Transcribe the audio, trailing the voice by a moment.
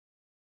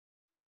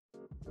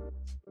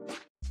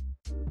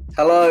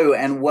Hello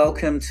and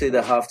welcome to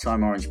the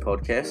Halftime Orange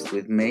podcast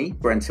with me,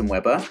 Brenton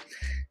Webber.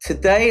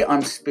 Today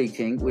I'm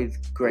speaking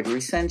with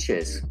Gregory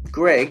Sanchez.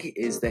 Greg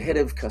is the head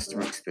of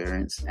customer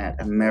experience at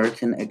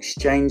American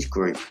Exchange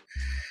Group.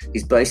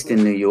 He's based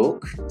in New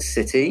York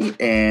City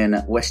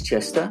in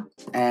Westchester,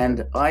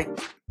 and I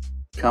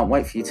can't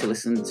wait for you to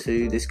listen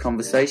to this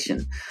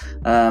conversation.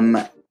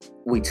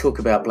 We talk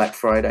about Black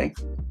Friday.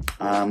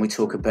 We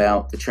talk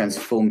about the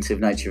transformative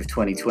nature of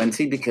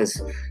 2020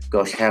 because,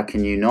 gosh, how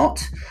can you not?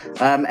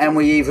 And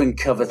we even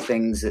cover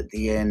things at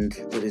the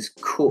end that is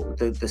core,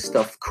 the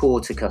stuff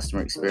core to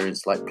customer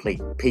experience, like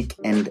peak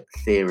end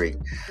theory.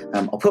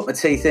 I'll put my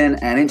teeth in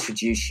and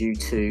introduce you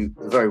to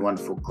the very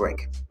wonderful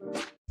Greg.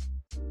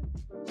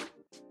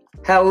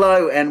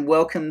 Hello and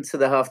welcome to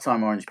the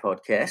Halftime Orange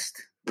podcast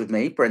with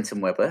me,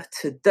 Brenton Webber.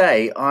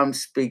 Today I'm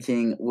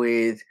speaking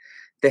with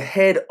the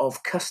head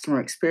of customer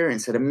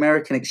experience at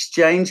American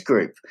Exchange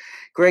Group,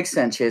 Greg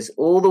Sanchez,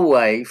 all the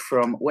way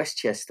from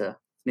Westchester,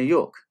 New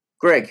York.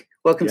 Greg,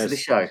 welcome to the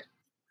show.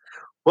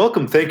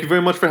 Welcome. Thank you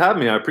very much for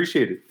having me. I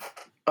appreciate it.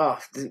 Oh,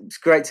 it's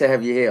great to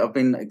have you here. I've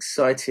been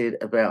excited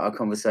about our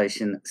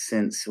conversation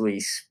since we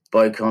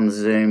spoke on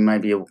Zoom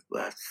maybe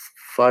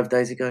 5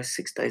 days ago,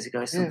 6 days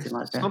ago, something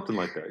like that. Something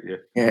like that, yeah.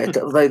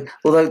 Yeah,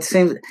 although it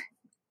seems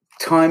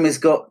time has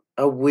got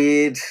a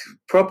weird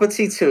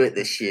property to it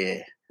this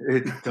year.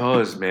 It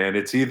does, man.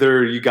 It's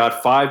either you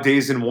got 5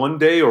 days in one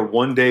day or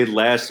one day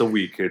lasts a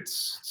week.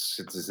 It's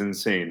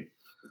insane.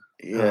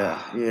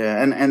 Yeah.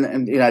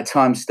 And you know,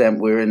 timestamp,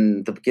 we're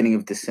in the beginning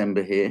of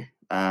December here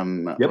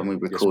when we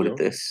recorded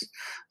this.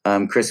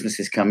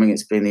 Christmas is coming.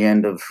 It's been the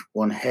end of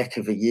one heck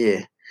of a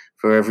year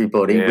for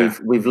everybody. Yeah.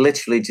 We've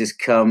literally just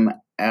come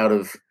out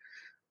of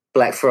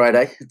Black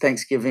Friday,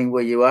 Thanksgiving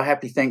where you are.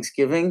 Happy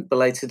Thanksgiving,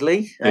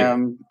 belatedly.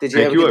 Did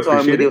you have a good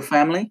time with your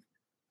family?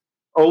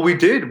 Oh, we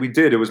did.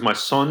 It was my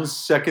son's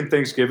second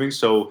Thanksgiving.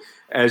 So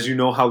as you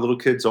know how little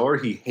kids are,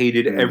 he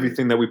hated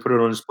everything that we put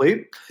on his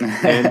plate.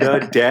 And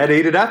Dad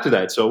ate it after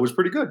that. So it was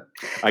pretty good.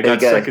 I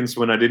got seconds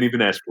when I didn't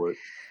even ask for it.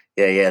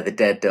 Yeah, the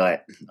dad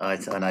diet. I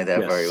know that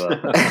very well.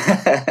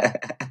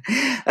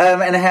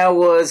 And how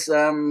was,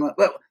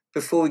 well,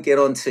 before we get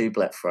on to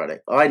Black Friday,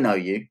 I know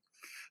you.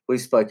 We've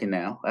spoken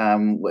now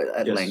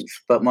at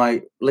length, but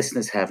my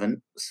listeners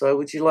haven't. So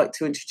would you like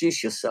to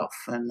introduce yourself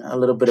and a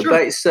little bit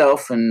about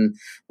yourself and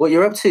what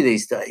you're up to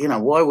these days? You know,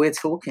 why we're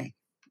talking.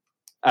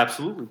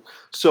 Absolutely.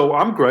 So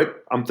I'm Greg.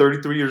 I'm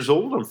 33 years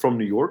old. I'm from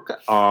New York.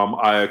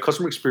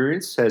 Customer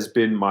experience has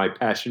been my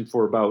passion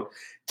for about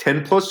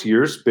 10 plus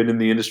years, been in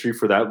the industry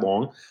for that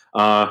long.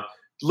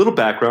 Little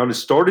background, it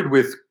started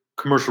with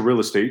commercial real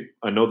estate.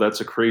 I know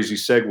that's a crazy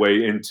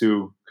segue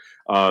into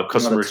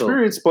customer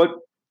experience, but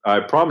I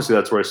promise you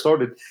that's where I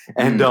started.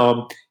 And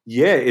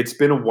it's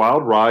been a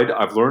wild ride.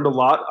 I've learned a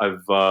lot.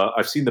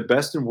 I've seen the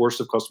best and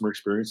worst of customer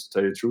experience, to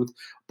tell you the truth,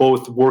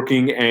 both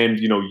working and,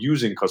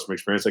 using customer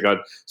experience. I got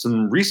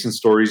some recent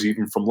stories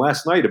even from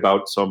last night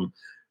about some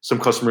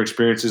customer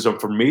experiences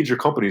for major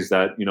companies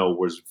that,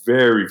 was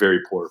very, very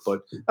poor,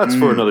 but that's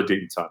for another date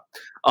and time.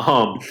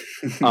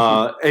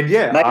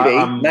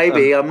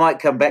 Maybe I might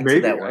come back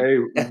to that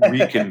one.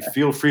 We can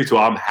feel free to.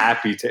 I'm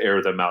happy to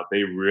air them out.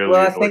 They really.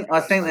 Well,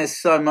 I think there's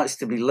so much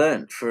to be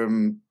learned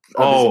from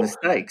others'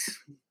 mistakes.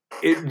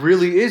 It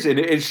really is, and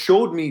it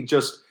showed me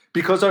just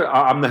because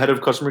I'm the head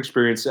of customer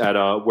experience at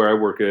where I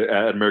work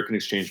at American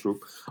Exchange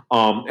Group,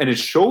 and it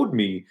showed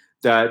me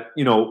that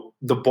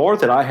the bar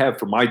that I have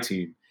for my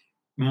team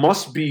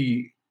must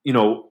be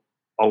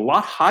a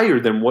lot higher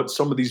than what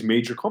some of these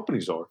major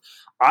companies are.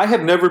 I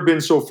have never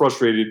been so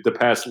frustrated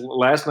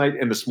last night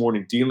and this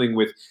morning dealing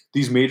with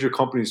these major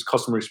companies'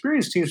 customer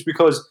experience teams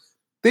because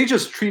they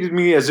just treated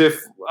me as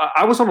if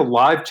I was on a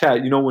live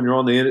chat. When you're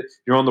on the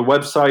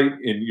website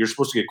and you're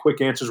supposed to get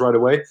quick answers right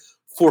away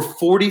for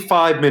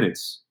 45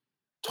 minutes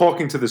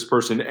talking to this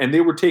person, and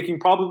they were taking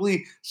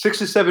probably 6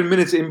 to 7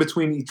 minutes in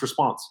between each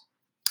response.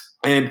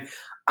 And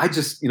I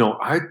just,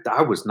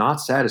 I was not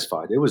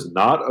satisfied. It was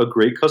not a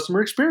great customer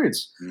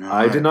experience. No.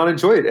 I did not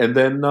enjoy it. And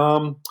then,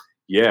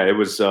 it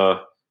was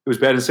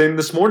bad. And same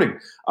this morning.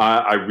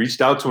 I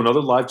reached out to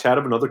another live chat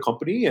of another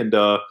company, and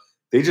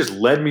they just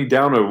led me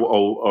down a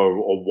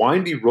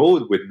windy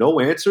road with no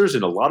answers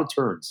and a lot of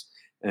turns.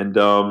 And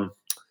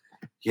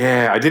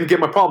I didn't get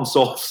my problem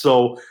solved,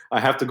 so I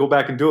have to go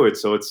back and do it.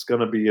 So it's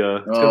gonna be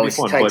fun.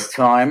 It takes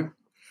time,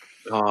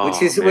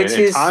 which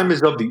is time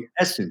is of the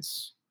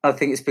essence. I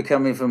think it's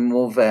become even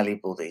more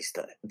valuable these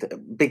days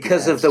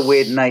because of the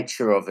weird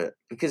nature of it.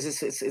 Because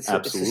it's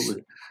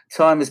absolutely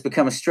time has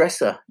become a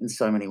stressor in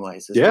so many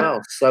ways as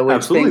well. So we're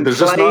being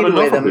played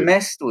with and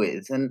messed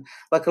with, and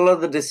like a lot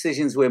of the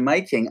decisions we're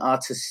making are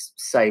to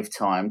save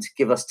time, to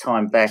give us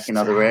time back in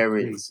other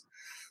areas.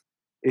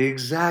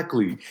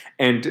 Exactly,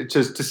 and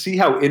just to see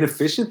how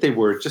inefficient they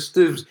were,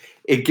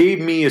 it gave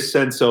me a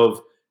sense of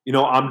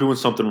I'm doing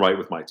something right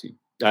with my team.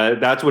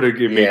 That's what it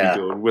made me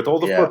do. With all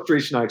the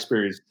frustration I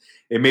experienced,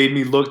 it made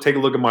me take a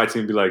look at my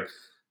team and be like,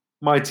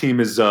 my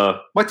team's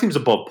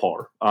above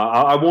par.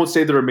 I won't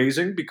say they're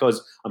amazing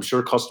because I'm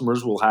sure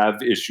customers will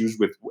have issues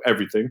with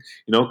everything.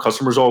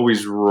 Customers are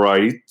always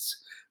right.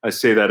 I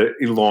say that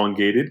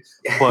elongated,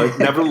 but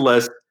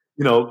nevertheless,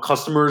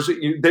 customers,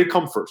 they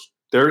come first.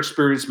 Their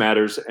experience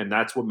matters, and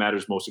that's what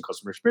matters most in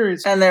customer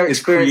experience. And their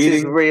experience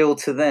is real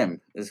to them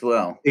as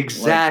well.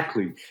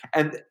 Exactly,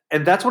 and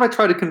that's what I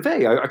try to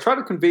convey. I try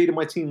to convey to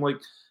my team, like,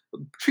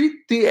 treat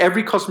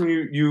every customer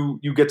you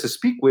get to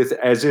speak with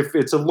as if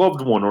it's a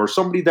loved one or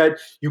somebody that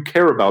you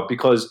care about,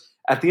 because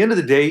at the end of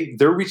the day,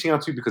 they're reaching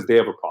out to you because they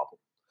have a problem.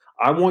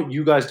 I want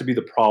you guys to be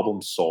the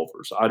problem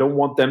solvers. I don't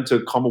want them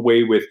to come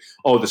away with,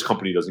 oh, this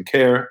company doesn't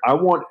care. I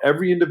want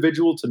every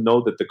individual to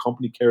know that the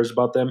company cares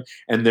about them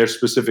and their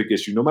specific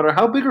issue, no matter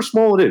how big or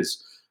small it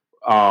is.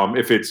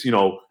 If it's,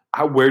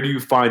 where do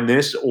you find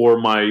this, or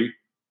my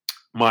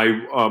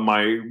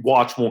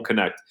watch won't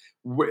connect.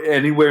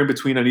 Anywhere in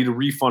between, I need a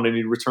refund, I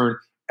need a return.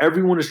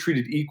 Everyone is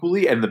treated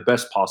equally and the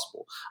best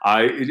possible.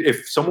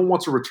 If someone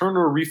wants a return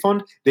or a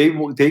refund, they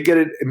get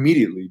it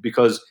immediately,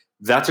 because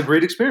that's a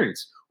great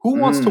experience. Who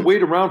wants to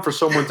wait around for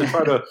someone to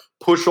try to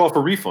push off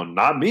a refund?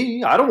 Not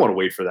me. I don't want to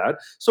wait for that.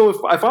 So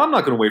if I'm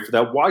not going to wait for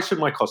that, why should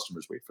my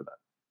customers wait for that?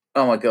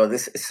 Oh my God,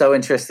 this is so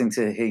interesting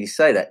to hear you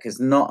say that,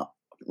 because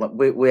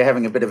we're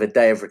having a bit of a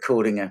day of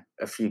recording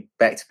a few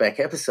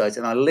back-to-back episodes,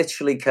 and I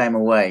literally came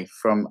away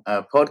from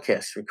a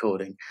podcast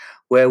recording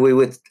where we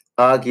were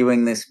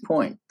arguing this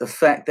point, the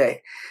fact that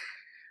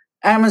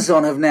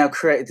Amazon have now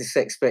created this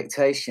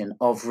expectation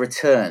of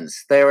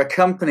returns. They are a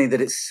company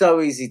that it's so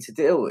easy to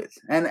deal with,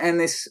 and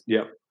this.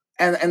 Yeah.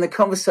 And the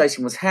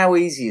conversation was, how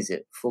easy is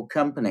it for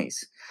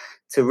companies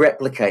to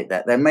replicate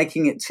that? They're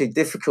making it too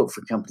difficult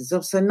for companies.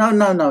 I'll say,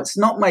 no, it's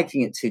not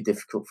making it too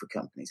difficult for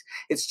companies.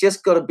 It's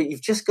just got to be,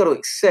 you've just got to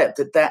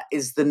accept that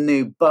is the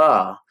new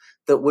bar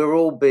that we're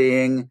all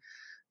being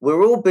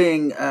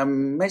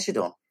measured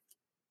on.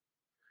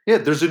 Yeah,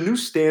 there's a new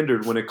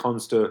standard when it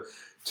comes to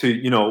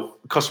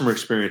customer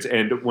experience,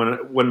 and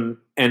when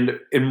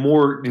in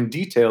more in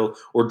detail,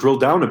 or drill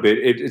down a bit,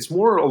 it's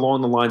more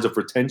along the lines of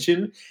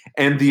retention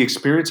and the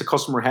experience a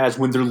customer has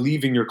when they're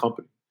leaving your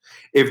company.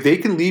 If they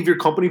can leave your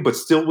company but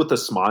still with a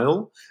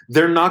smile,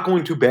 they're not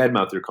going to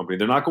badmouth your company.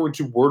 They're not going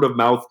to word of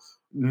mouth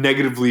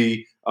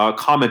negatively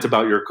comment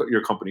about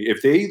your company.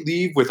 If they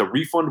leave with a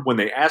refund when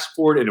they ask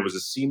for it and it was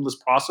a seamless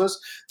process,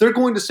 they're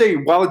going to say,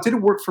 while it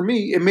didn't work for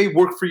me, it may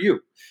work for you.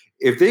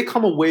 If they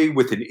come away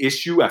with an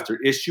issue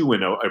after issue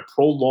and a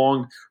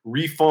prolonged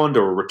refund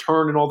or a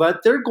return and all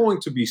that, they're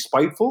going to be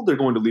spiteful. They're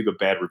going to leave a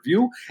bad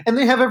review, and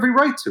they have every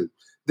right to.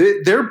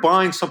 They're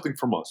buying something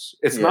from us.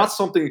 It's not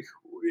something.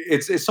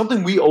 It's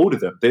something we owe to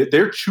them.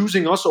 They're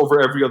choosing us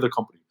over every other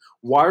company.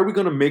 Why are we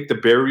going to make the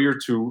barrier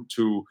to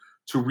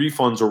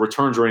refunds or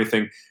returns or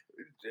anything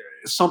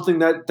something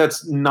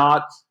that's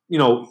not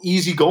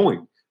easy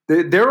going?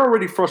 They're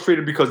already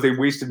frustrated because they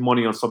wasted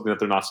money on something that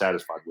they're not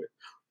satisfied with.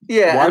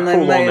 Yeah, why and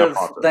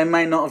they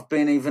may not have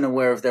been even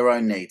aware of their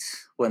own needs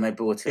when they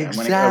bought it.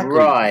 Exactly. And when it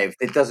arrived,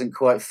 it doesn't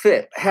quite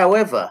fit.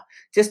 However,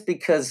 just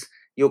because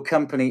your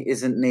company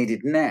isn't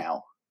needed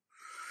now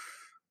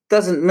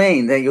doesn't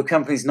mean that your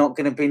company's not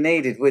going to be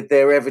needed with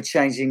their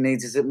ever-changing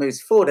needs as it moves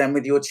forward, and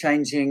with your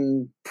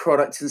changing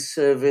product and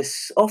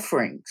service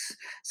offerings.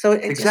 So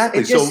it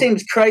just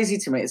seems crazy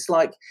to me. It's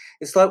like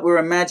we're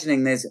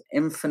imagining there's an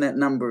infinite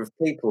number of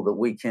people that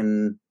we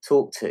can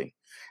talk to.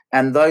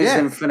 And those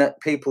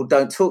infinite people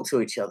don't talk to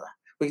each other.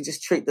 We can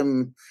just treat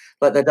them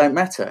like they don't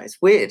matter. It's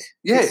weird.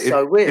 Yeah, it's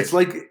so weird.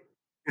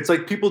 It's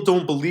like people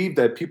don't believe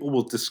that people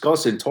will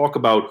discuss and talk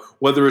about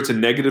whether it's a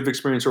negative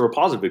experience or a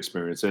positive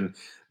experience. And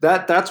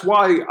that's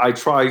why I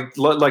try,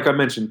 like I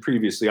mentioned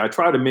previously, I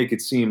try to make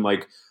it seem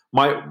like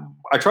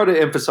I try to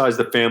emphasize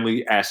the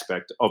family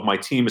aspect of my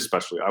team,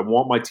 especially. I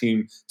want my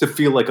team to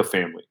feel like a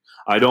family.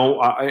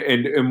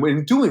 And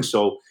in doing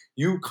so,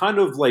 you kind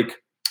of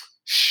like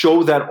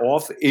show that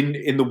off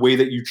in the way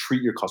that you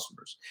treat your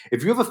customers.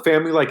 If you have a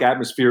family-like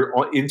atmosphere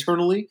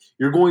internally,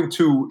 you're going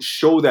to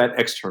show that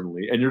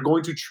externally, and you're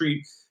going to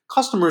treat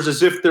customers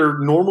as if they're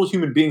normal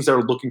human beings that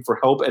are looking for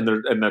help, and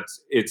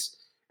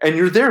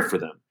you're there for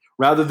them,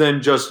 rather than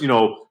just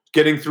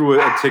getting through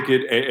a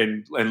ticket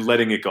and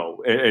letting it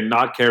go, and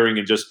not caring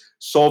and just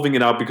solving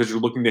it out because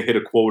you're looking to hit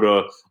a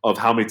quota of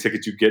how many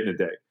tickets you get in a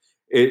day.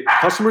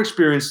 Customer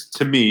experience,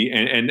 to me,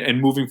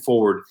 and moving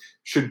forward,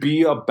 should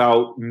be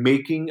about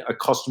making a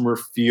customer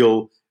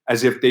feel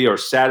as if they are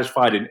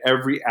satisfied in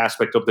every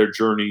aspect of their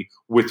journey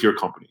with your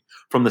company.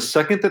 From the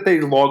second that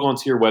they log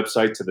onto your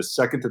website to the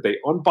second that they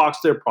unbox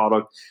their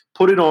product,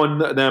 put it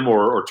on them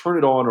or turn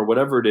it on or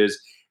whatever it is,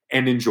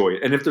 and enjoy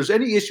it. And if there's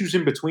any issues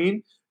in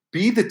between,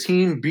 be the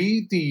team,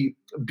 be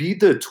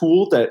the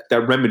tool that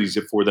remedies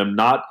it for them,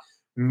 not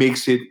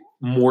makes it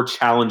more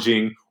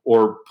challenging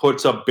or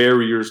puts up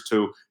barriers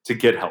to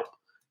get help.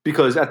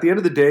 Because at the end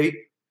of the day,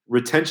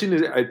 retention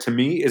to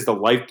me is the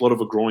lifeblood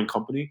of a growing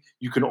company.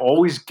 You can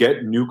always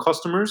get new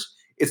customers.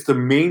 It's the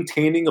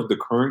maintaining of the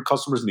current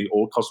customers and the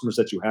old customers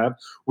that you have,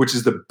 which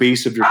is the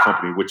base of your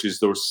company, which is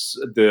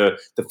the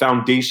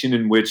foundation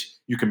in which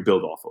you can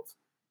build off of.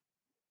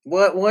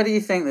 Why do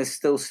you think there's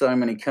still so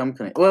many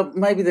companies? Well,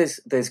 maybe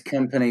there's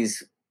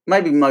companies.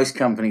 Maybe most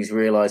companies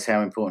realize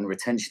how important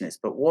retention is,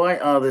 but why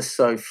are there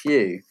so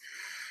few,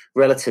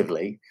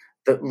 relatively,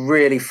 that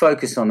really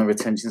focus on the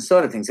retention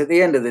side of things? At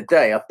the end of the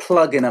day, a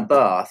plug in a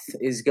bath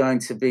is going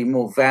to be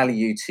more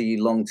value to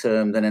you long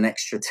term than an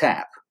extra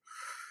tap.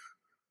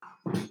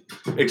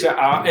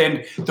 Exactly.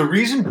 And the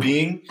reason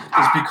being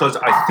is because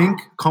I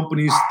think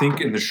companies think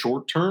in the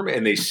short term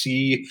and they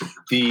see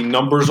the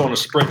numbers on a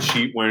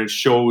spreadsheet when it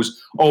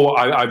shows, oh,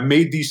 I've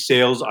made these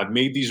sales, I've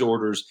made these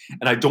orders,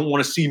 and I don't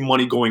want to see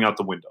money going out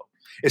the window.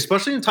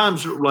 Especially in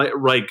times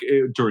like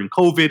during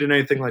COVID and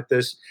anything like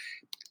this,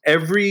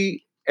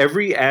 every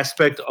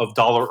aspect of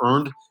dollar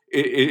earned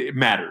it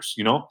matters.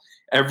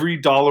 Every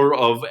dollar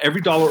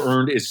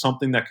earned is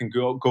something that can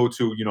go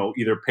to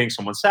either paying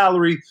someone's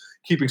salary,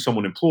 keeping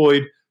someone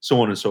employed,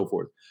 so on and so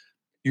forth.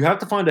 You have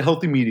to find a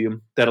healthy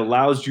medium that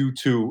allows you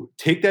to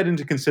take that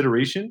into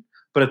consideration,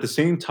 but at the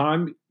same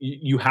time,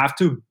 you have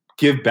to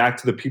give back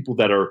to the people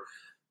that are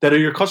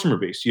your customer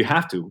base. You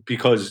have to,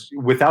 because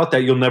without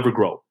that, you'll never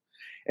grow.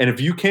 And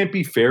if you can't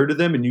be fair to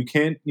them and you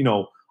can't,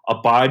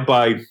 abide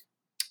by,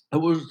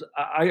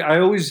 I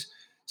always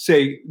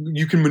say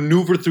you can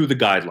maneuver through the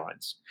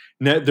guidelines.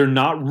 They're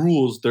not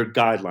rules, they're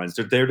guidelines.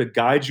 They're there to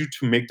guide you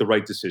to make the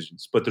right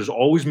decisions, but there's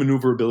always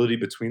maneuverability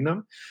between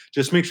them.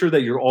 Just make sure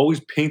that you're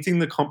always painting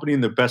the company in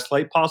the best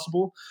light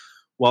possible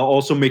while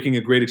also making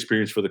a great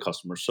experience for the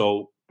customer.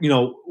 So,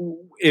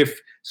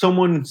 if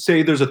someone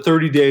say there's a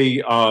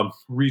 30-day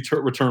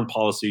return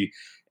policy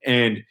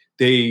and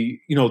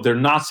they're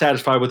not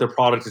satisfied with their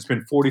product, it's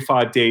been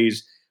 45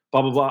 days,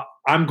 blah, blah, blah,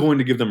 I'm going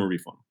to give them a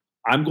refund.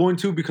 I'm going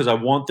to, because I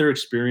want their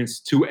experience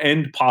to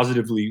end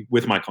positively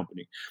with my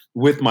company,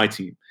 with my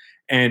team.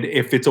 And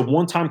if it's a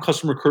one-time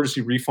customer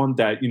courtesy refund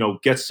that,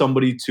 gets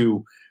somebody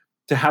to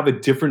have a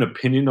different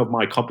opinion of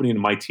my company and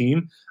my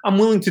team, I'm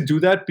willing to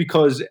do that,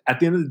 because at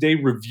the end of the day,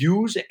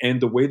 reviews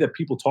and the way that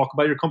people talk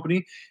about your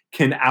company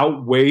can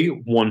outweigh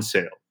one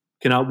sale,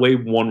 can outweigh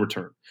one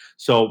return.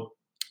 So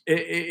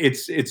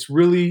it's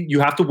really, you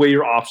have to weigh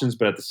your options,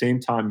 but at the same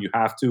time, you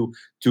have to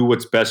do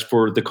what's best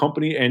for the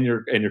company and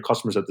your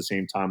customers at the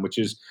same time, which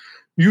is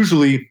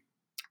usually,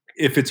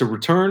 if it's a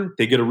return,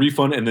 they get a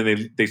refund, and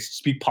then they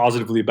speak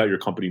positively about your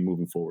company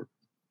moving forward.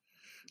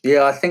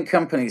 Yeah, I think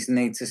companies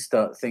need to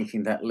start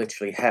thinking that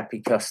literally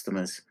happy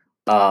customers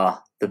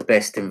are the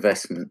best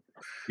investment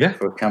Yeah.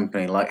 for a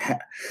company. Like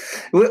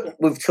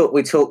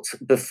we talked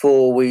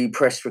before we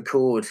pressed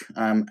record.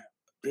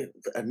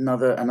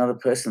 Another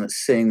person that's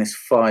seeing this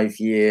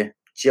 5-year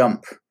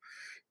jump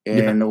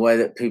in the way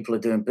that people are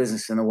doing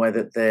business, in the way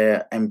that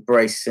they're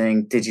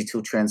embracing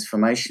digital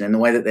transformation, in the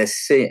way that they're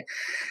seeing.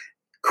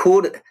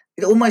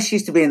 It almost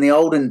used to be in the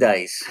olden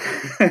days,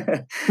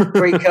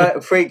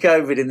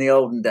 pre-COVID, in the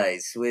olden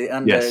days,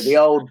 under the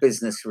old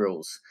business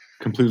rules.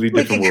 Completely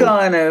different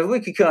world.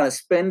 We could kind of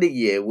spend a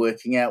year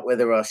working out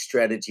whether our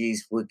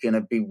strategies were going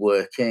to be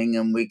working,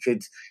 and we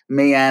could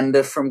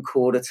meander from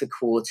quarter to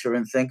quarter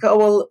and think,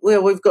 oh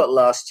well, we've got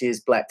last year's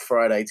Black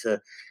Friday to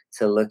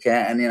look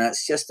at, and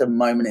it's just a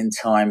moment in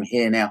time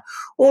here now.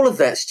 All of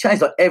that's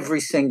changed, like every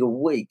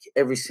single week,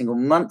 every single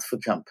month for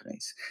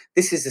companies.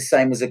 This is the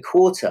same as a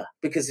quarter,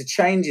 because the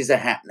changes are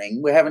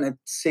happening. We're having to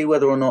see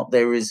whether or not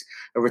there is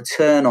a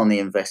return on the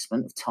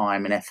investment of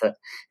time and effort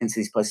into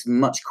these places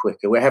much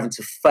quicker. We're having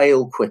to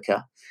fail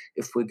quicker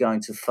if we're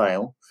going to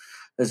fail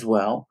as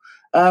well.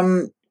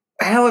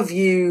 How do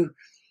you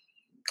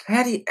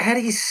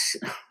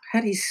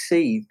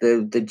see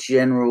the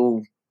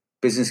general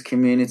business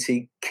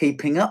community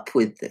keeping up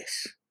with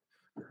this?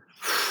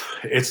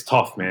 It's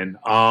tough, man.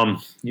 While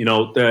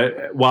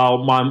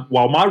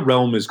my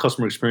realm is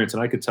customer experience,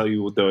 and I could tell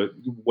you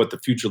what the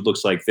future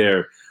looks like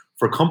there,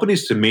 for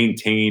companies to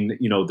maintain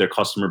their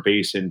customer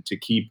base and to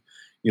keep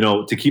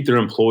their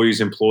employees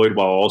employed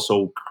while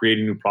also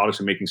creating new products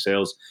and making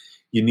sales,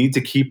 you need to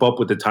keep up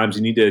with the times.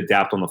 You need to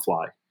adapt on the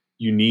fly.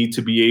 You need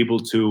to be able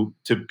to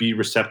be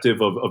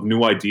receptive of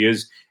new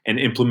ideas and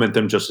implement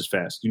them just as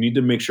fast. You need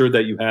to make sure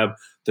that you have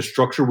the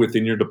structure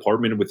within your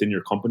department, within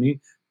your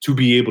company, to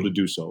be able to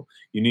do so.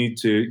 You need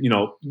to,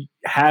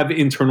 have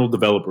internal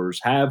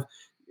developers, have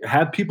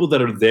people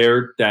that are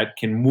there that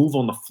can move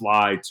on the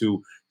fly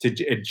to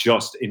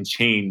adjust and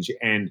change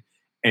and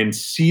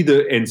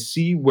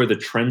see where the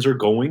trends are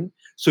going,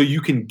 so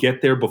you can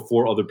get there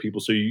before other people.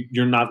 So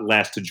you're not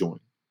last to join.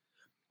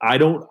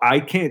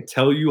 I can't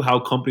tell you how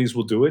companies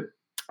will do it.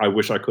 I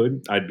wish I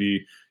could. I'd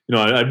be in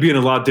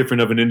a lot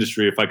different of an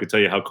industry if I could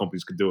tell you how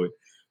companies could do it.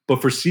 But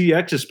for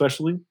CX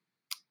especially,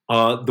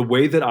 the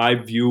way that I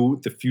view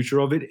the future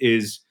of it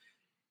is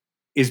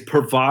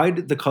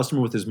provide the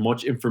customer with as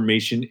much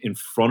information in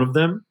front of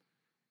them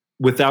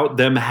without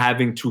them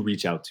having to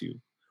reach out to you,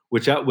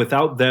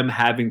 without them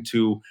having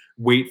to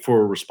wait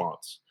for a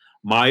response.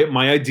 My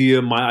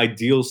ideal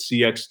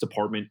CX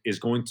department is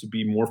going to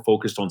be more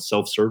focused on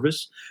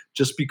self-service,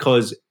 just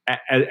because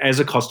as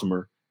a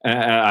customer,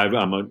 I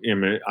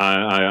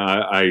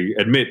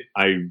admit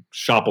I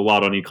shop a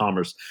lot on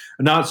e-commerce.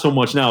 Not so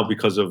much now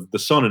because of the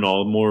son and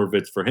all. More of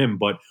it's for him.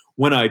 But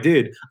when I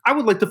did, I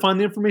would like to find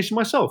the information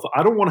myself.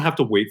 I don't want to have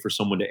to wait for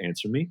someone to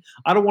answer me.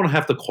 I don't want to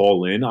have to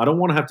call in. I don't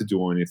want to have to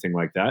do anything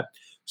like that.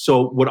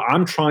 So what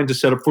I'm trying to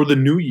set up for the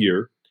new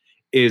year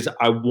is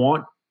I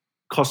want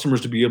customers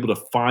to be able to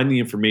find the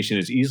information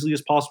as easily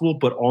as possible,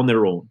 but on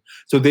their own.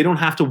 So they don't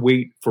have to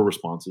wait for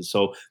responses.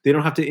 So they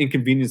don't have to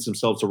inconvenience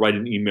themselves to write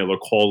an email or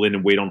call in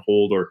and wait on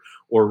hold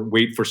or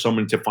wait for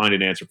someone to find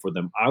an answer for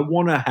them. I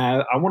want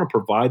to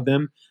provide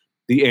them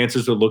the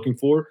answers they're looking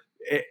for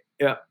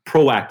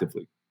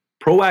proactively.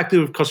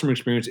 Proactive customer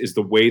experience is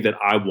the way that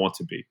I want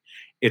to be.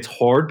 It's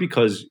hard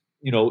because,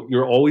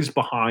 you're always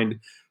behind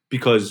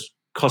because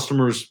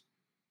customers,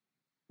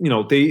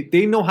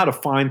 they know how to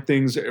find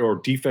things or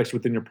defects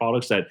within your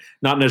products that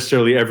not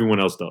necessarily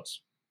everyone else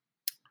does.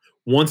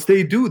 Once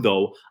they do,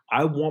 though,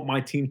 I want my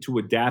team to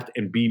adapt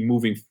and be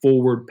moving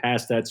forward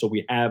past that so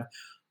we have,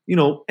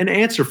 an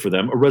answer for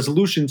them, a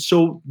resolution,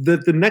 so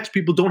that the next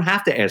people don't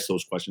have to ask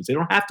those questions. They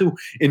don't have to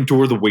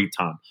endure the wait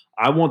time.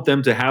 I want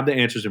them to have the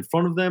answers in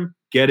front of them,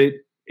 get it,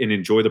 and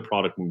enjoy the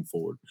product moving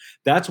forward.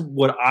 That's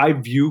what I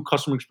view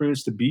customer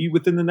experience to be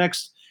within the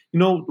next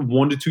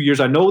 1 to 2 years.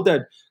 I know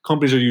that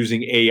companies are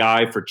using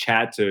AI for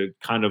chat to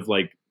kind of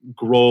like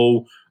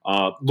grow,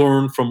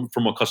 learn from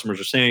what customers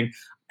are saying.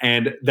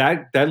 And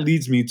that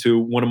leads me to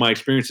one of my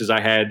experiences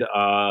I had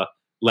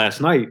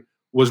last night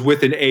was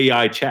with an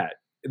AI chat.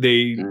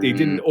 They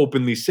didn't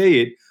openly say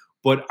it,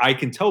 but I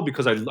can tell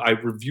because I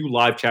review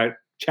live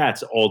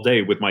chats all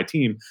day with my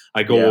team.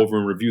 I go over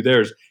and review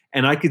theirs.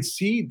 And I could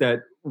see that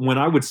when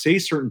I would say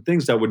certain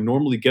things that would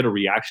normally get a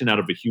reaction out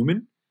of a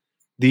human,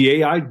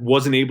 the AI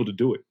wasn't able to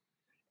do it.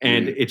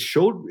 And it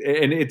showed,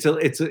 and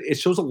it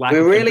shows a lack. We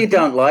of really empathy.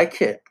 don't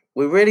like it.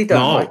 We really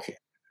don't like it.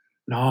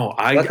 No,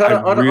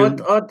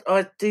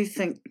 I do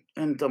think,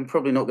 and I'm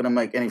probably not going to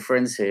make any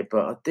friends here,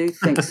 but I do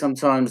think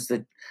sometimes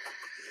the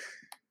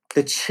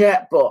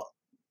chatbot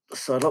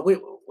side, like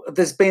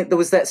there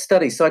was that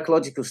study,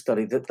 psychological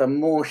study, that the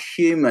more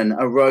human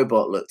a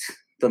robot looked,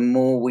 the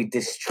more we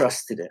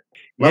distrusted it.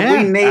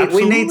 Like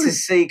we need to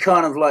see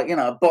kind of like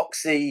a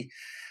boxy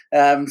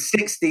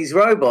 60s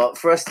robot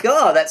for us to go,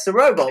 oh, that's a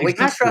robot.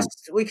 Exactly.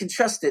 We can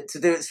trust it to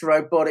do its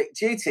robotic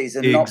duties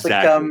and not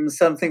become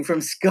something from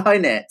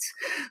Skynet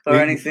or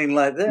anything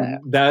like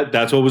that.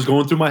 That's what was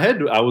going through my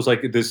head. I was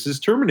like, this is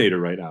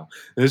Terminator right now.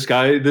 This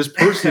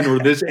person or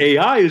this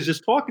AI is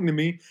just talking to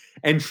me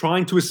and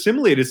trying to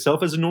assimilate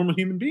itself as a normal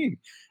human being.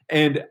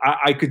 And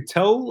I could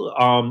tell,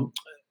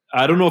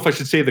 I don't know if I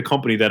should say the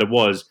company that it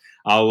was.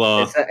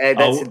 That's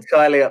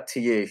entirely up to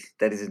you.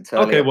 That is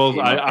entirely okay. Up Well, to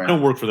you, I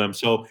don't work for them,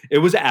 so it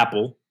was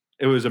Apple.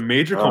 It was a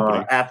major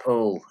company.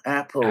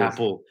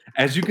 Apple.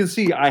 As you can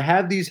see, I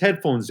have these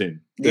headphones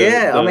in.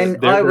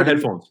 I would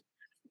headphones.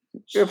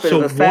 You're a bit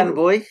of a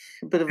fanboy,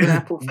 a bit of an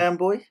Apple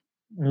fanboy.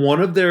 One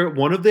of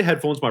the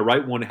headphones, my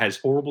right one, has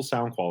horrible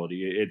sound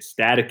quality. It's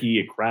staticky,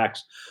 it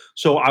cracks.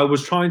 So I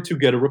was trying to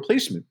get a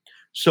replacement.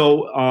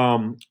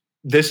 So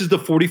this is the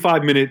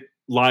 45-minute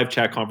live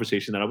chat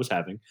conversation that I was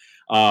having.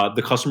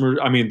 The customer,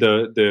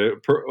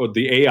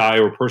 the AI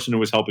or person who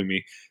was helping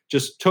me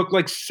just took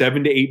like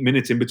 7 to 8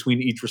 minutes in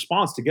between each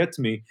response to get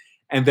to me.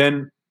 And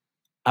then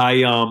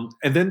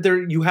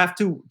you have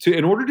to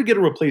in order to get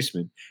a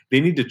replacement, they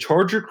need to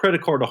charge your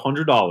credit card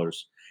 $100.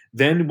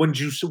 Then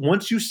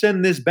once you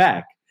send this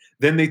back,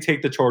 then they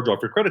take the charge off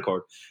your credit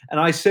card.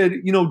 And I said,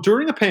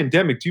 during a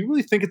pandemic, do you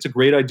really think it's a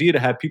great idea to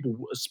have people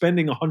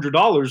spending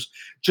 $100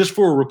 just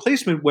for a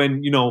replacement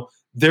when,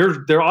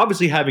 they're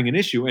obviously having an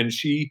issue?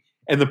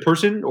 And the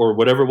person or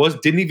whatever it was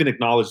didn't even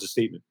acknowledge the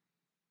statement.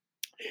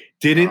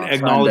 Didn't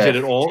acknowledge it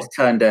at all. Just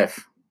tone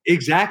deaf.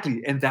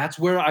 Exactly. And that's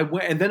where I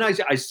went. And then I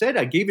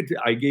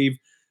gave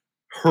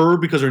her,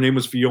 because her name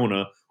was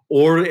Fiona,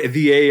 or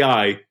the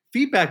AI,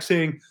 feedback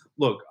saying,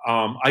 look,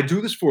 I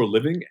do this for a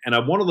living, and I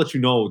want to let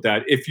you know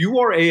that if you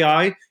are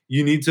AI,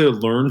 you need to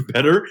learn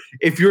better.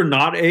 If you're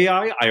not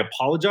AI, I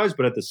apologize,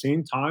 but at the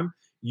same time,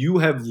 you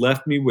have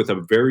left me with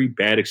a very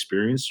bad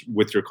experience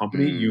with your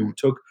company. You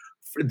took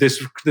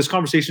this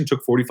conversation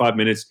took 45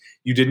 minutes.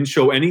 You didn't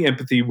show any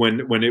empathy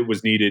when it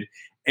was needed,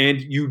 and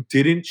you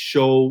didn't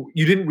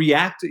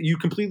react. You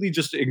completely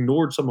just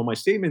ignored some of my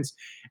statements,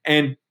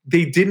 and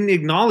they didn't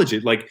acknowledge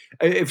it. Like,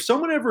 if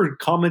someone ever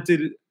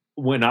commented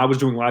when I was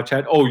doing live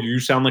chat, oh,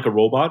 you sound like a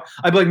robot,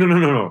 I'd be like,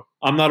 no,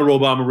 I'm not a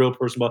robot, I'm a real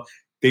person. But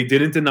they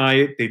didn't deny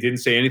it. They didn't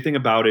say anything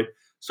about it.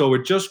 So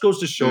it just goes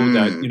to show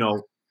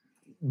that,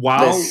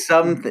 while there's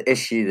some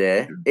issue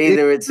there.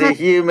 Either it's a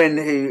human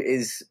who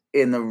is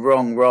in the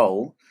wrong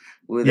role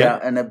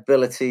without an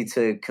ability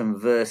to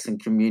converse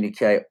and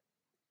communicate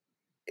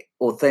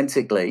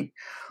authentically,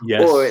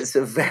 or it's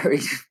a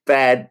very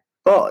bad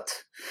bot.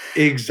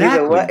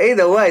 Exactly.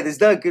 Either way,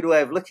 there's no good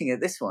way of looking at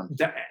this one.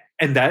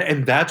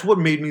 And that's what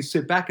made me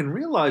sit back and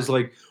realize,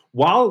 like,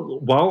 while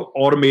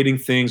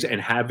automating things and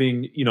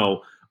having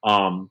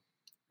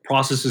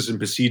processes and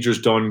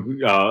procedures done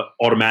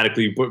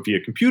automatically via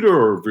computer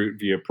or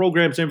via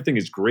programs, everything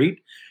is great.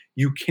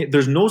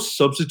 There's no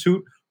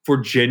substitute for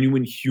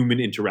genuine human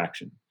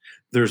interaction.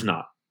 There's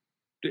not.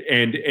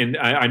 and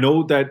I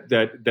know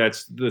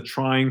that's the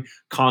trying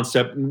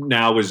concept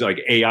now is like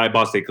AI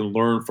bots. They can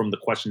learn from the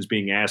questions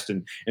being asked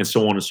and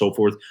so on and so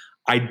forth.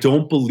 I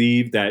don't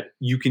believe that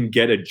you can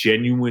get a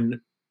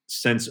genuine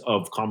sense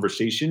of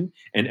conversation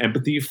and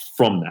empathy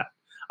from that.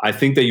 I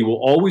think that you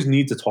will always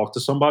need to talk to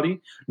somebody,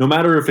 no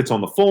matter if it's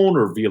on the phone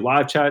or via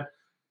live chat,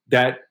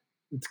 that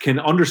can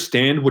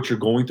understand what you're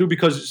going through.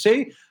 Because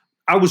say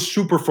I was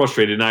super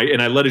frustrated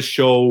and I let it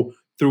show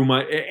through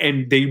my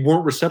and they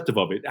weren't receptive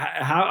of it.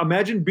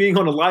 Imagine being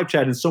on a live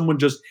chat and someone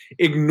just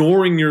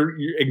ignoring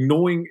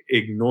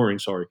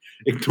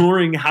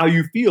ignoring how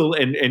you feel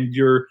and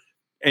you're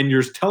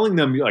telling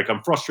them like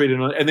I'm frustrated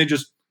and they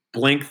just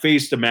blank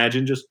faced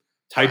imagine just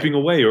typing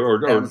away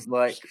or Sounds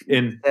like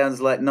and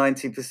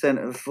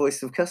 90% of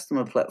voice of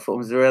customer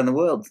platforms around the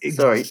world.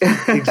 Sorry.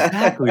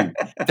 exactly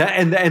that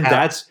and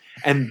Ouch.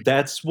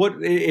 that's what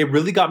it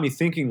really got me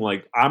thinking.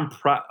 Like I'm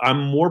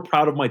more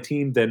proud of my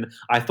team than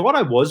I thought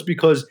I was,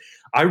 because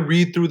I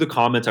read through the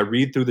comments, I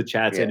read through the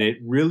chats, Yeah. and it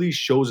really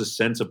shows a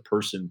sense of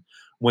person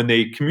when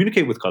they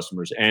communicate with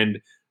customers. And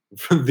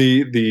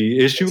the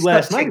issue It's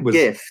last such a night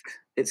gift.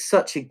 It's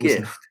such a was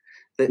gift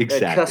that a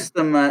exactly.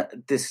 customer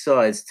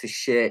decides to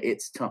share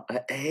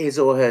his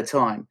or her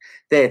time,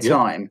 their Yep.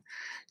 time,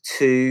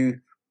 to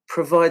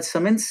provide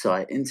some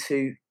insight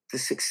into the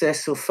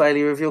success or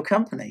failure of your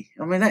company.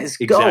 I mean, that is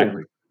gold.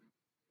 Exactly.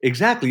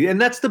 Exactly. And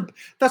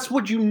that's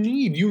what you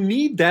need. You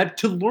need that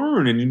to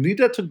learn and you need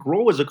that to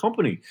grow as a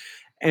company.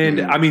 And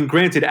Mm. I mean,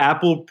 granted,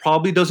 Apple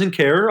probably doesn't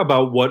care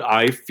about what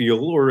I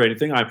feel or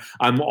anything.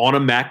 I'm on a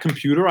Mac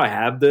computer. I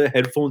have the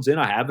headphones in.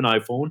 I have an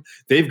iPhone.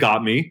 They've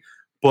got me.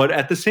 But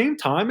at the same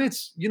time,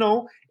 it's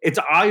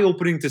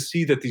eye-opening to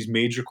see that these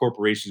major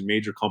corporations,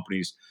 major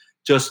companies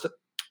just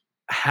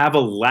have a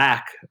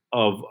lack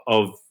of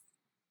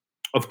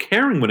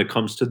caring when it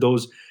comes to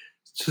those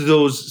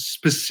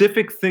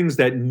specific things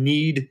that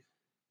need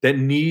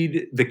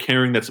the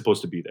caring that's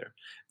supposed to be there.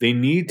 They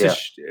need Yeah.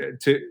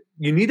 to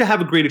you need to have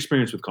a great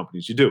experience with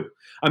companies. You do.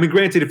 I mean,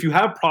 granted, if you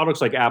have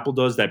products like Apple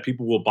does that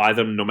people will buy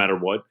them no matter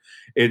what,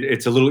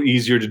 it's a little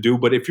easier to do.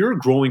 But if you're a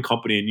growing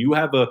company and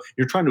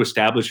you're trying to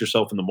establish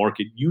yourself in the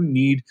market, you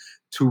need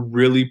to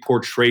really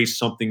portray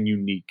something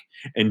unique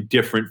and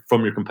different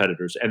from your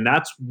competitors. And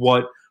that's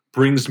what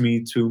brings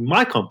me to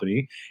my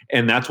company,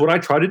 and that's what I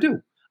try to do.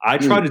 I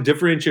try Mm. to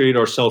differentiate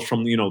ourselves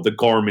from the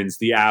Garmins,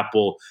 the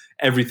Apple,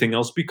 everything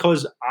else,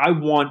 because I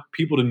want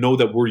people to know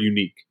that we're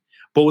unique,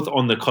 both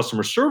on the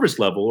customer service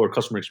level or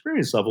customer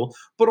experience level,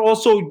 but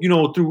also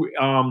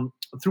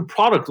through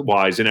product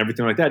wise and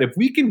everything like that. If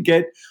we can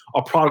get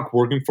a product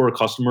working for a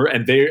customer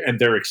and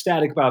they're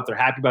ecstatic about it, they're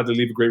happy about it, they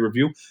leave a great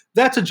review,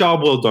 that's a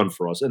job well done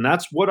for us, and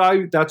that's what I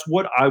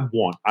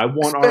want. I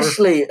want our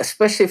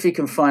Especially if you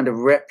can find a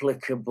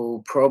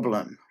replicable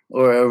problem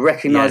or a yes,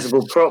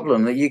 recognizable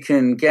problem that you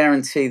can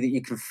guarantee that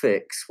you can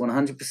fix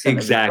 100% of the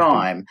exactly.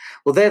 time.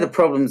 Well, they're the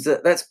problems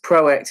that's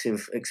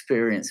proactive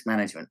experience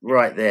management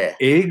right there.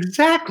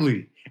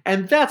 Exactly.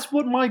 And that's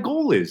what my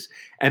goal is.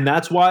 And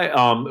that's why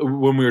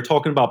when we were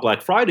talking about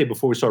Black Friday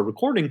before we started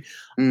recording,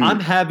 I'm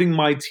Mm. having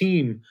my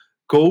team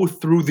go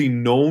through the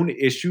known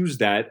issues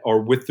that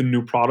are with the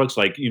new products.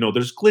 Like,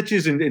 there's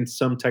glitches in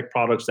some tech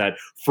products that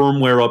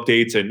firmware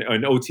updates and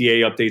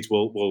OTA updates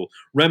will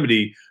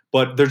remedy,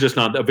 but they're just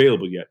not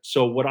available yet.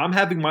 So what I'm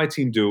having my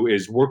team do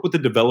is work with the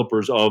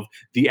developers of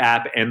the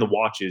app and the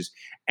watches,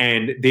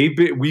 and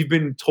we've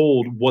been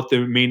told what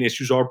the main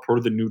issues are per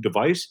the new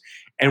device,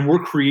 and we're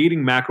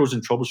creating macros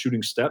and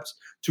troubleshooting steps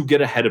to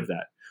get ahead of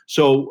that.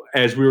 So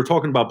as we were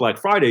talking about Black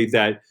Friday,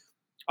 that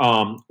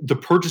the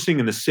purchasing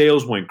and the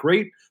sales went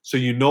great, so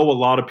a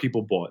lot of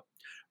people bought.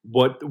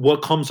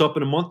 What comes up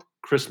in a month?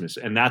 Christmas,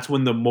 and that's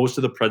when the most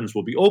of the presents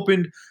will be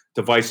opened,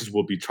 devices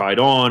will be tried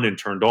on and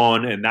turned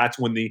on, and that's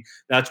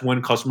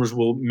when customers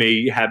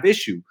may have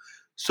issue.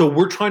 So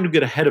we're trying to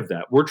get ahead of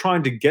that. We're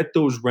trying to get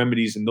those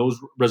remedies and those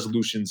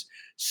resolutions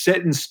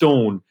set in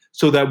stone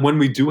so that when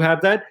we do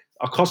have that,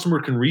 a customer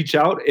can reach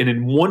out and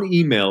in one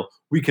email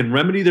we can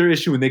remedy their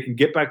issue and they can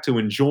get back to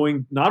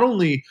enjoying not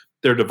only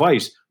their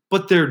device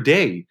but their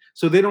day,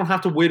 so they don't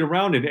have to wait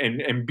around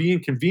and be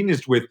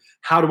inconvenienced with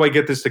how do I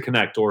get this to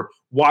connect, or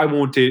why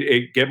won't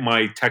it get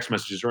my text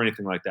messages or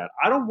anything like that.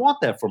 I don't want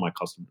that for my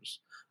customers.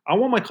 I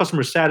want my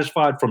customers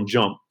satisfied from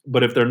jump,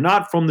 but if they're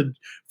not from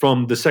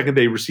the second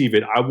they receive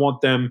it, I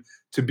want them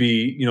to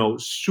be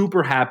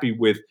super happy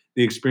with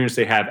the experience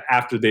they have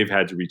after they've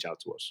had to reach out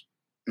to us.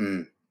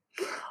 Mm.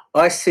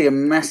 I see a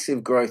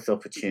massive growth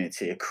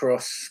opportunity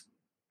across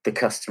the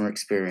customer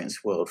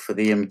experience world for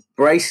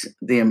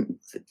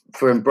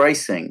for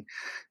embracing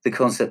the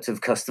concept of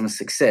customer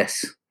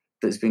success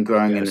that's been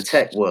growing in the Yes.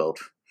 tech world,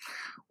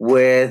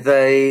 where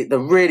the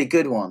really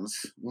good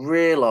ones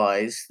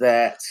realize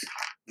that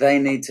they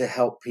need to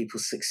help people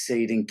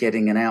succeed in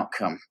getting an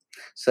outcome.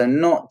 So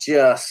not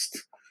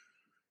just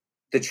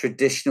the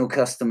traditional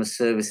customer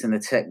service in the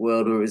tech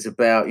world, where it was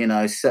about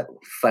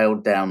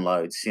failed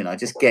downloads,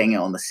 just getting it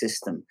on the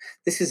system.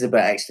 This is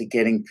about actually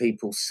getting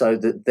people so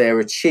that they're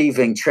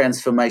achieving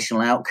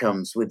transformational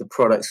outcomes with the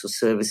products or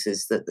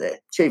services that they're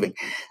achieving.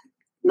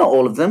 Not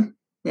all of them.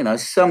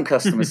 Some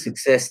customer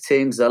success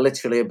teams are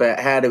literally about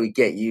how do we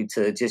get you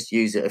to just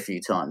use it a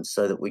few times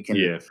so that we can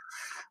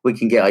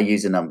get our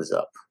user numbers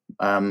up.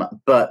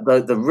 But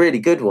the really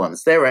good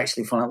ones, they're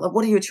actually finding out, like,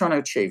 what are you trying to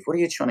achieve? What are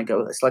you trying to go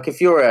with this? Like if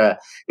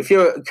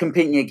you're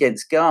competing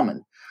against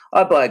Garmin,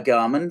 I buy a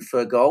Garmin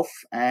for golf,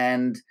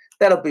 and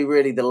that'll be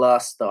really the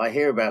last that I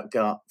hear about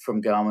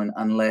from Garmin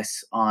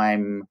unless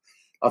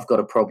I've got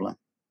a problem.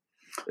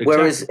 Exactly.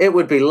 Whereas it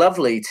would be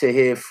lovely to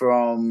hear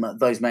from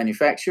those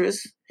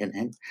manufacturers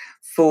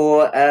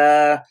for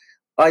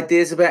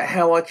ideas about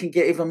how I can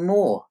get even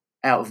more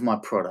out of my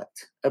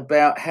product,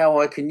 about how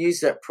I can use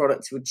that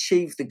product to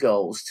achieve the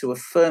goals, to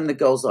affirm the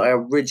goals that I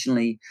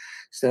originally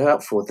set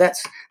out for.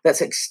 That's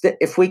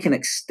if we can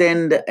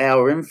extend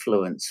our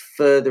influence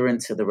further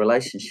into the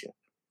relationship.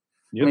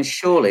 Yep. I mean,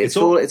 surely it's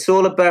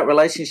all about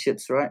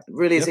relationships, right?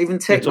 Really, it's even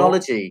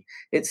technology.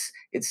 It's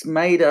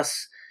made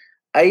us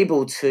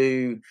able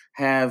to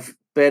have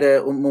better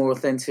or more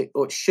authentic,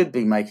 or it should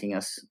be making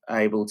us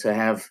able to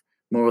have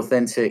more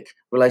authentic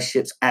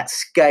relationships at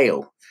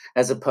scale,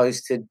 as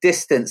opposed to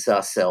distance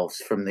ourselves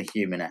from the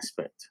human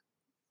aspect.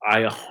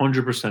 I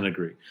 100%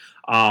 agree.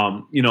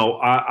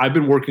 I've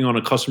been working on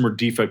a customer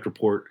defect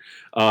report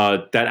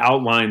that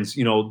outlines,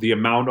 the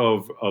amount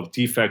of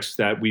defects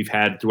that we've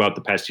had throughout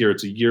the past year.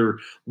 It's a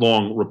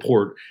year-long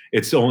report.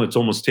 It's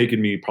almost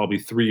taken me probably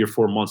 3 or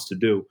 4 months to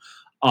do.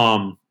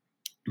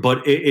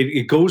 But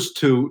it goes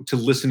to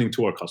listening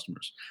to our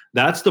customers.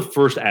 That's the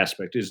first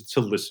aspect, is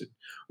to listen.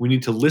 We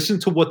need to listen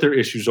to what their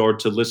issues are,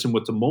 to listen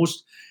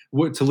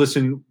to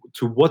listen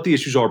to what the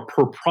issues are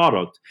per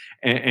product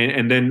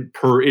and then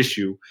per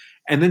issue,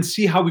 and then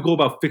see how we go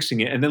about fixing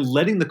it, and then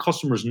letting the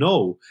customers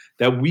know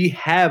that we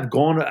have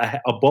gone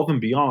above and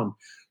beyond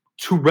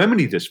to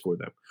remedy this for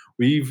them.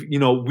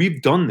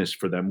 We've done this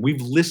for them.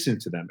 We've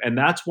listened to them, and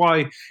that's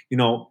why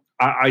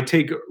I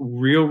take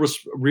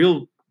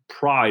real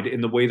pride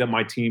in the way that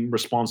my team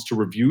responds to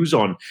reviews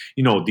on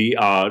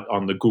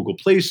on the Google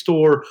Play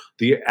Store,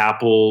 the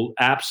Apple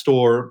App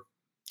Store,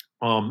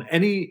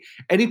 any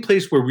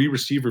place where we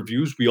receive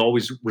reviews. We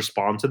always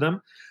respond to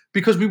them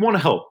because we want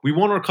to help. We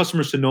want our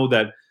customers to know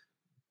that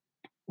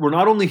we're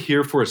not only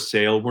here for a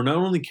sale. We're not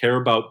only care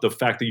about the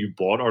fact that you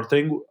bought our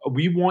thing.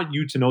 We want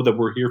you to know that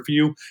we're here for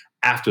you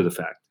after the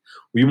fact.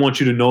 We want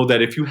you to know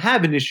that if you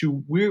have an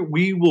issue,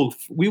 we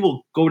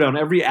will go down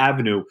every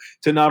avenue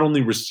to not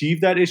only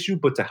receive that issue,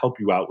 but to help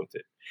you out with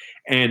it.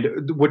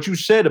 And what you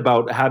said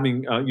about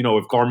having,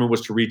 if Garmin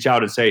was to reach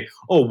out and say,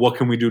 "Oh, what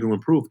can we do to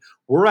improve?"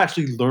 We're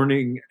actually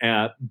learning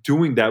at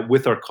doing that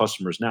with our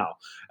customers now.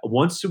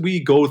 Once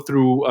we go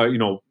through,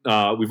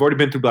 we've already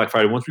been through Black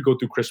Friday. Once we go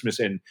through Christmas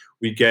and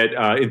we get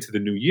into the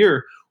new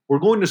year, we're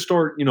going to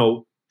start,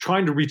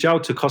 trying to reach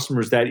out to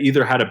customers that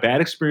either had a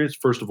bad experience,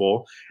 first of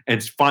all,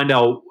 and find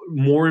out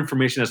more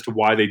information as to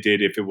why they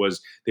did. If it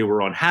was they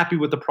were unhappy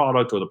with the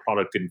product, or the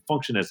product didn't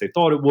function as they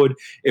thought it would,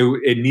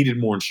 it needed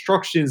more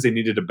instructions, they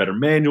needed a better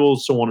manual,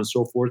 so on and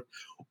so forth.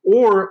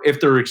 Or if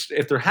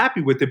they're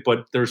happy with it,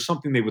 but there's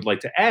something they would like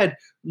to add,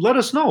 let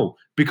us know,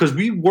 because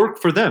we work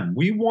for them.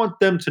 We want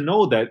them to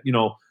know that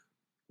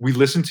we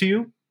listen to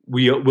you.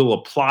 We will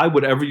apply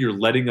whatever you're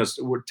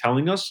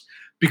telling us,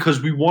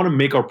 because we want to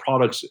make our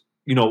products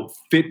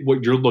fit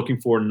what you're looking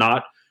for,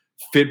 not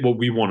fit what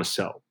we want to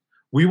sell.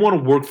 We want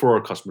to work for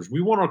our customers.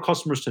 We want our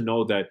customers to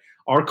know that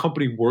our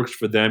company works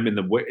for them in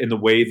the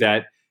way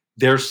that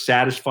they're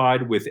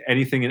satisfied with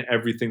anything and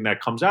everything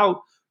that comes out,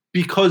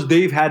 because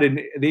they've had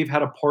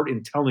a part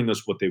in telling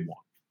us what they want.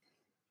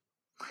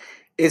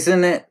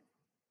 Isn't it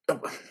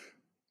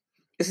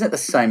the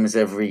same as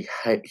every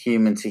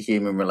human to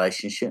human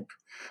relationship?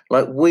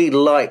 Like, we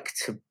like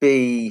to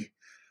be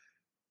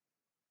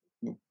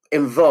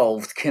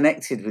involved,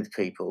 connected with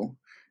people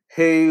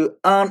who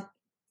aren't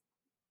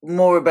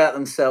more about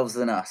themselves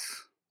than us.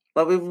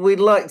 Like,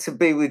 we'd like to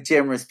be with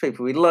generous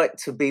people. We'd like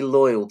to be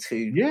loyal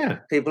to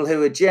people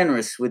who are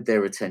generous with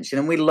their attention,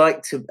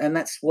 and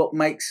that's what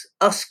makes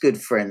us good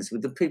friends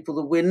with the people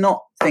that we're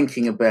not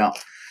thinking about.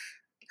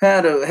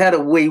 How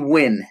do we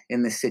win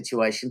in this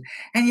situation?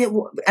 And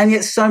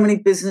yet, so many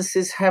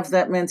businesses have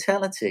that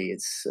mentality.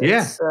 It's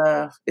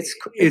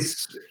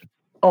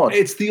odd.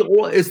 It's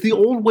the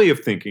old way of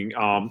thinking.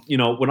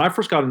 When I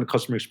first got into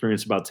customer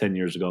experience about 10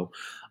 years ago,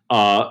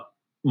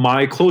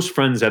 my close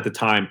friends at the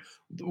time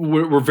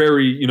were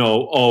very,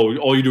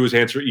 all you do is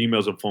answer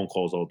emails and phone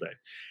calls all day.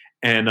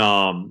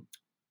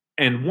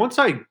 And once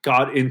I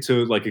got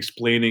into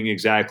explaining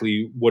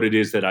exactly what it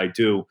is that I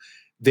do,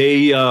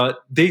 they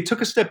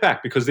took a step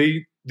back, because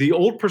the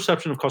old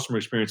perception of customer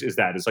experience is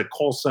that it's like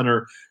call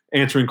center,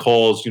 answering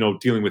calls,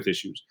 dealing with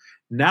issues.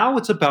 Now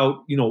it's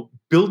about,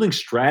 building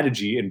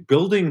strategy and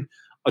building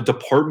a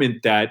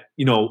department that,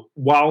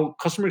 while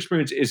customer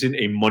experience isn't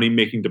a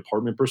money-making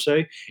department per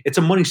se, it's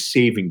a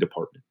money-saving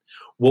department.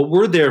 What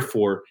we're there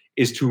for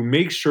is to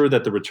make sure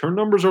that the return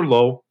numbers are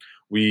low.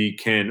 We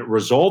can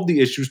resolve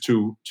the issues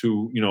to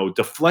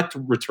deflect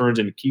returns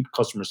and keep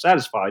customers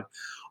satisfied,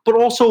 but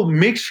also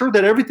make sure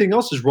that everything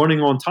else is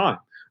running on time.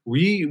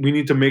 We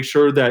need to make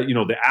sure that,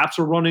 the apps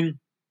are running,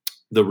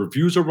 the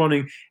reviews are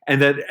running,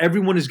 and that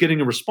everyone is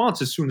getting a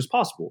response as soon as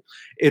possible.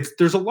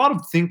 There's a lot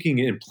of thinking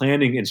and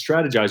planning and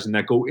strategizing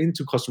that go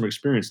into customer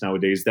experience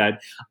nowadays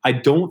that I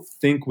don't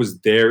think was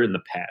there in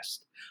the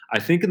past. I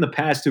think in the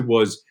past it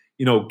was,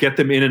 get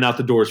them in and out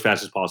the door as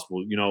fast as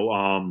possible.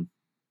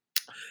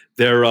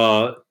 They're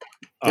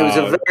It was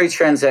a very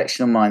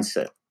transactional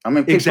mindset. I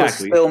mean, people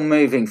exactly. are still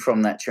moving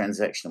from that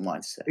transactional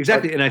mindset.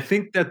 Exactly. And I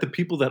think that the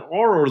people that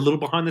are a little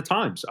behind the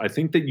times. I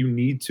think that you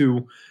need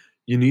to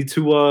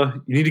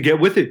get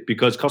with it,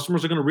 because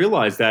customers are going to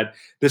realize that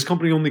this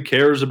company only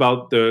cares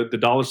about the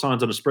dollar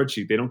signs on a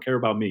spreadsheet. They don't care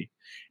about me.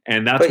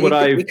 And that's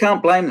you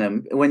can't blame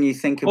them when you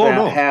think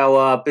about how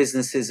our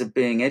businesses are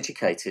being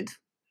educated.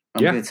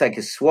 I'm going to take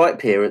a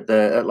swipe here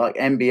at like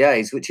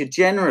MBAs, which are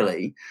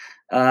generally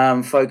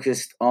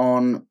focused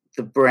on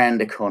the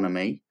brand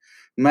economy,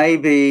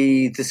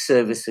 maybe the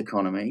service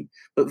economy,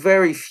 but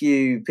very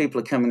few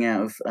people are coming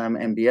out of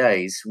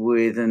MBAs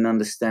with an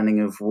understanding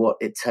of what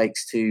it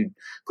takes to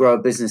grow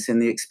a business in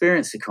the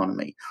experience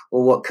economy,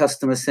 or what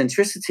customer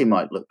centricity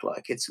might look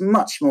like. It's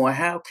much more,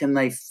 how can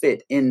they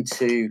fit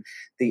into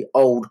the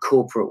old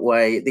corporate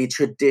way, the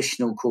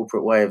traditional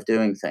corporate way of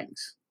doing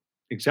things?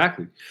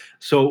 Exactly.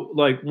 So,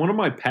 like, one of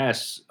my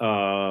past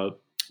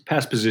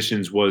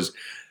positions was,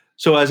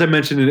 so as I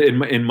mentioned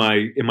in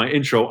my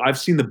intro, I've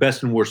seen the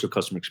best and worst of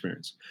customer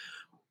experience.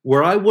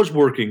 Where I was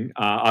working,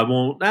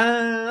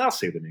 I'll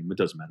say the name. It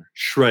doesn't matter.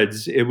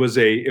 Shreds. It was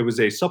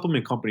a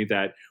supplement company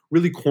that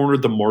really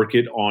cornered the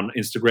market on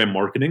Instagram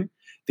marketing.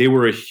 They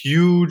were a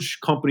huge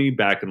company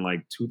back in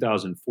like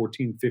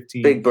 2014,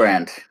 15. Big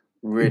brand.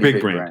 Really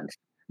big brand.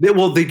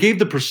 They gave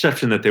the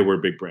perception that they were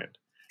a big brand.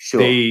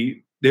 Sure.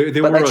 They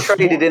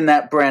traded in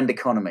that brand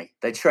economy.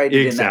 They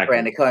traded in that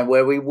brand economy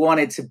where we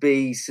wanted to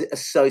be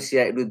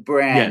associated with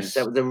brands. Yes.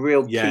 That was a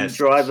real key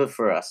driver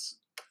for us.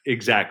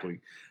 Exactly.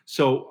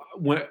 So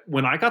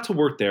when I got to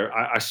work there,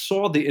 I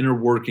saw the inner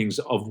workings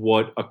of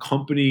what a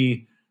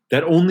company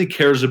that only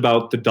cares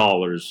about the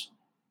dollars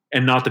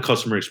and not the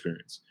customer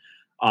experience.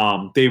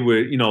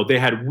 They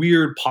had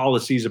weird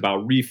policies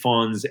about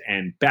refunds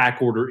and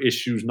back order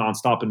issues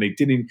nonstop, and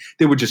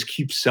they would just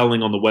keep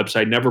selling on the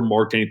website, never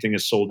marked anything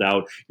as sold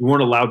out. You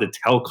weren't allowed to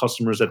tell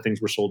customers that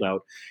things were sold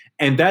out.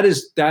 And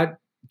that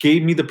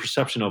gave me the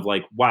perception of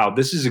like, wow,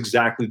 this is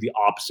exactly the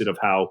opposite of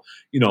how,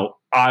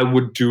 I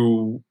would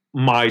do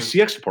my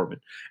CX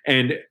department.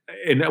 And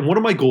one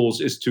of my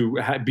goals is to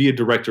be a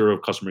director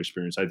of customer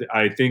experience.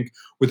 I think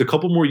with a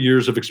couple more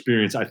years of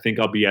experience, I think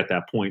I'll be at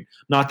that point.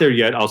 Not there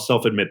yet. I'll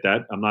self-admit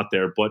that I'm not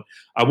there, but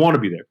I want to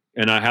be there.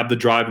 And I have the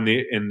drive and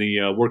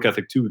the work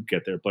ethic to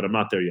get there, but I'm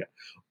not there yet.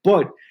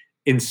 But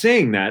in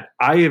saying that,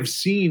 I have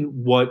seen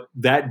what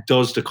that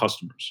does to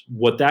customers,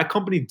 what that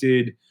company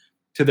did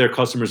to their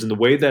customers, and the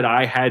way that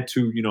I had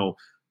to,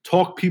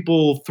 talk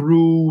people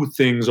through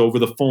things over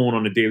the phone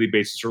on a daily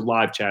basis, or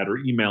live chat or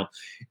email.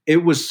 It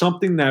was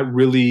something that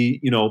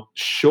really,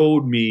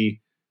 showed me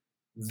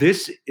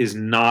this is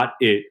not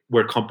it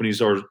where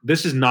companies are.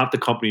 This is not the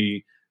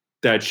company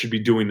that should be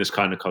doing this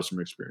kind of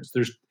customer experience.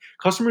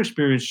 Customer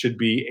experience should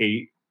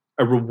be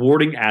a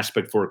rewarding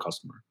aspect for a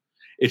customer.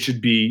 It should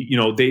be,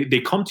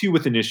 they come to you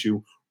with an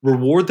issue,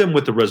 reward them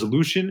with the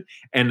resolution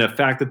and the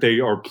fact that they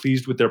are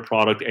pleased with their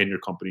product and your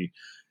company.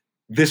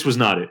 This was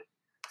not it.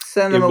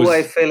 Send them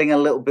away feeling a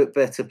little bit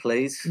better,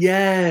 please.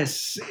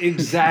 Yes,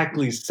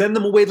 exactly. Send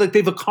them away like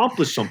they've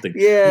accomplished something.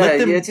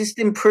 Just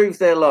improve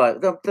their life.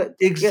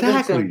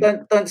 Exactly.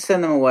 Don't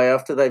send them away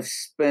after they've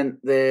spent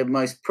their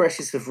most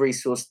precious of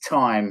resource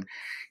time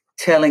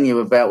telling you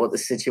about what the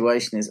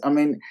situation is. I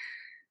mean,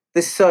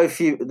 there's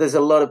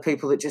a lot of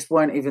people that just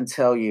won't even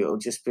tell you.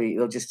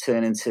 They'll just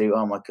turn into,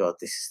 oh my God,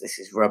 this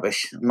is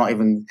rubbish.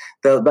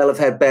 They'll have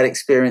had bad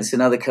experience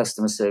in other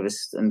customer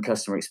service and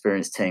customer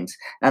experience teams,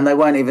 and they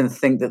won't even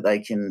think that they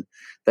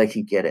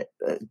can get it.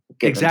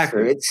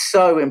 Exactly. It's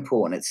so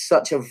important. It's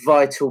such a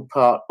vital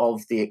part of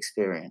the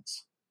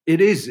experience.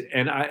 It is,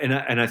 and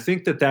I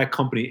think that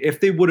company, if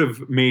they would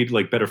have made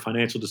like better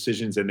financial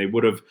decisions, and they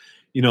would have,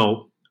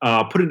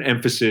 put an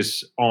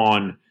emphasis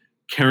on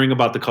caring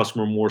about the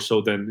customer more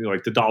so than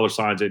like the dollar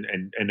signs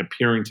and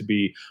appearing to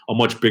be a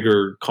much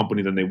bigger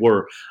company than they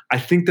were, I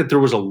think that there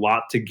was a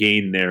lot to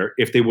gain there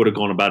if they would have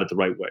gone about it the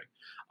right way.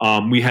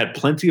 We had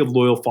plenty of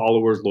loyal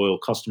followers, loyal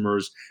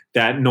customers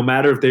that no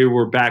matter if they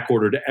were back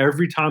ordered,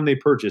 every time they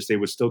purchased, they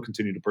would still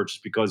continue to purchase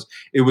because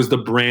it was the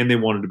brand they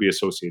wanted to be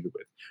associated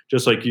with.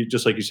 Just like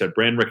you said,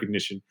 brand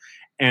recognition.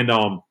 And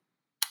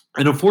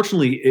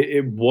unfortunately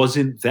it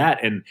wasn't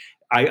that. And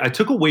I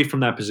took away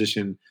from that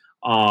position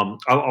I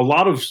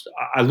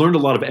learned a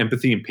lot of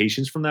empathy and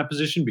patience from that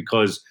position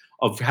because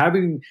of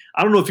having,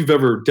 I don't know if you've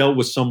ever dealt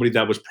with somebody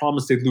that was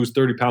promised they'd lose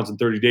 30 pounds in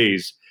 30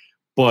 days,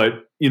 but,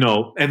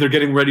 and they're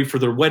getting ready for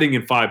their wedding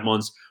in 5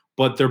 months,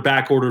 but they're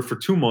back ordered for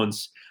 2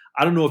 months.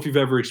 I don't know if you've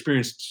ever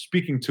experienced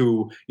speaking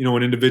to,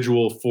 an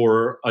individual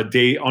on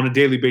a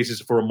daily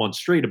basis for a month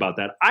straight about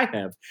that. I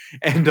have.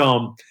 And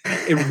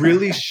it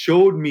really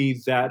showed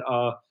me that,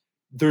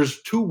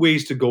 there's two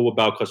ways to go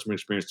about customer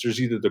experience.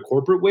 There's either the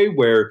corporate way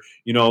where,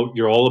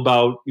 you're all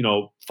about,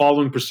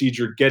 following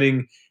procedure,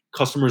 getting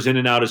customers in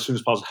and out as soon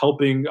as possible,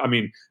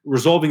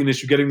 resolving an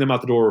issue, getting them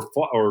out the door,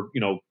 or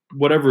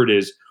whatever it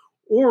is,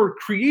 or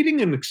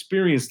creating an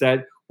experience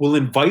that will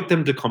invite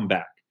them to come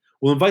back.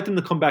 Will invite them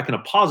to come back in a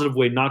positive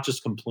way, not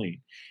just complain.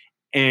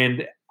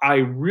 And I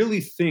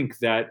really think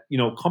that,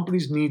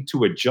 companies need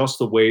to adjust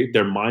the way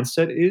their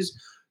mindset is,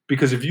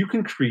 because if you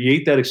can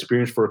create that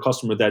experience for a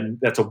customer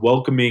that's a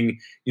welcoming,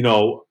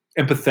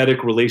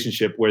 empathetic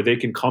relationship where they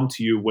can come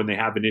to you when they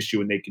have an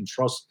issue and they can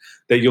trust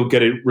that you'll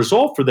get it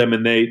resolved for them,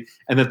 and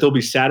that they'll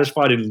be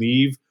satisfied and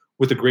leave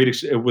with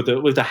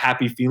a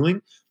happy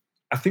feeling.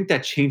 I think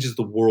that changes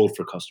the world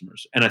for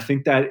customers. And I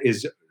think that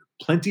is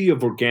plenty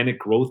of organic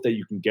growth that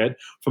you can get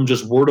from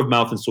just word of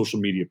mouth and social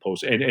media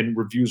posts and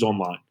reviews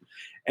online.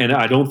 And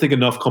I don't think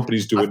enough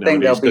companies do it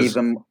nowadays. I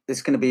think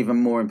it's going to be even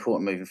more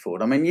important moving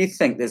forward. I mean, you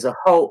think there's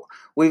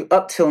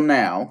up till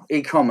now,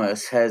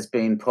 e-commerce has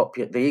been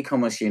the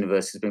e-commerce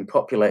universe has been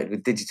populated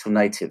with digital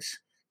natives,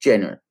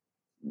 generally,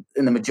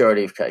 in the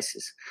majority of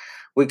cases.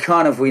 We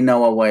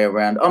know our way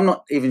around. I'm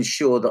not even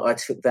sure that I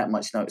took that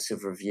much notice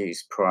of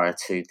reviews prior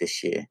to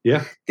this year.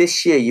 Yeah.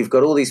 This year, you've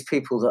got all these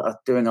people that are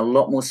doing a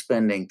lot more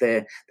spending.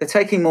 They're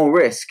taking more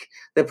risk.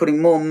 They're putting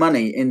more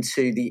money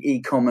into the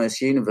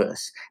e-commerce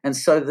universe, and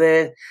so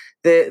they're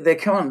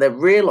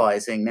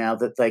realizing now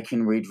that they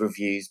can read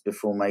reviews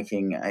before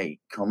making a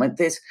comment.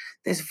 There's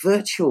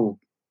virtual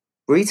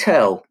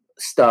retail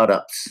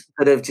startups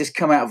that have just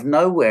come out of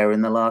nowhere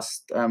in the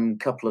last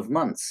couple of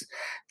months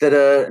that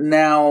are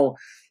now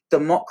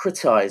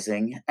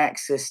democratizing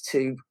access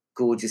to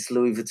gorgeous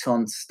Louis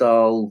Vuitton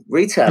style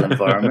retail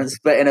environments,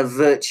 but in a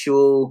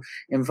virtual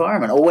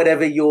environment, or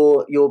whatever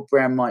your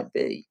brand might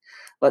be.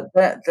 Like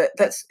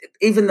that's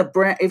even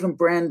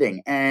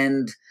branding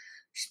and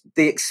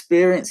the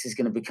experience is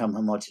going to become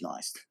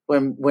homogenized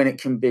when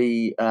it can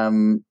be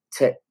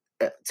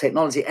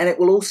technology, and it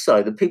will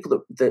also, the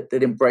people that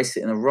embrace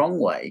it in the wrong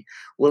way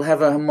will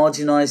have a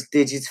homogenized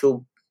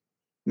digital,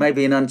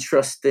 maybe an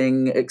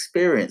untrusting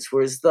experience,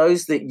 whereas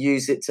those that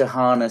use it to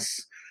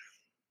harness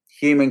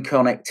human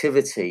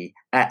connectivity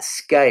at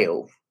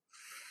scale,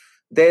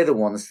 they're the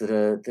ones that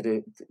are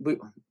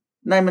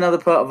name another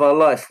part of our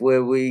life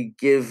where we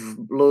give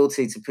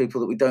loyalty to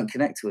people that we don't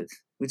connect with.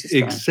 We just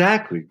don't.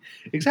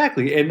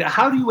 Exactly. And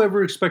how do you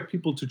ever expect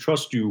people to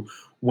trust you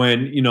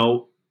when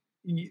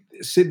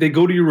they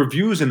go to your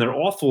reviews and they're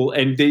awful,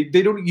 and they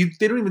don't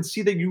even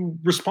see that you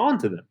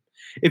respond to them?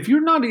 If you're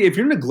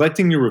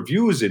neglecting your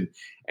reviews and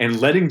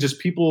letting just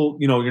people,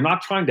 you're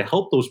not trying to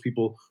help those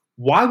people,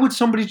 why would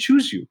somebody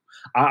choose you?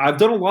 I've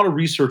done a lot of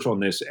research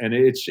on this, and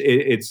it's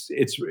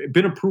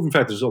been a proven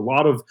fact. There's a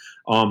lot of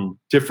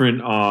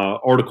different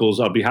articles.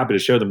 I'll be happy to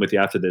share them with you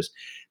after this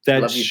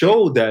that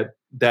show that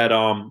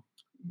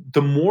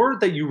the more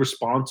that you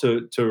respond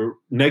to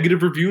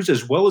negative reviews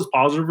as well as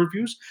positive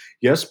reviews,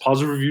 yes,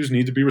 positive reviews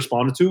need to be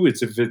responded to.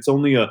 If it's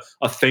only a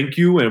thank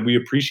you and we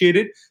appreciate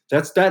it,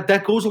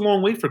 that goes a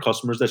long way for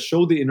customers. That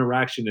show the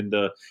interaction and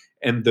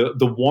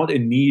the want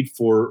and need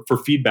for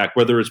feedback,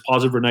 whether it's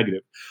positive or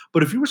negative.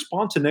 But if you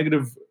respond to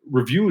negative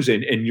reviews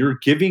and you're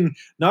giving,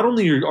 not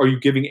only are you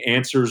giving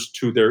answers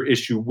to their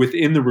issue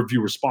within the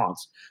review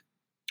response,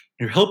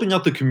 you're helping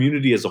out the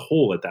community as a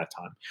whole at that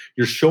time.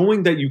 You're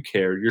showing that you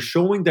care. You're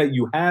showing that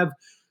you have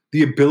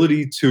the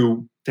ability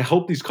to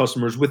help these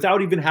customers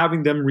without even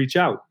having them reach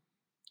out.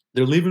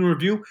 They're leaving a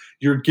review.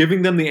 You're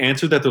giving them the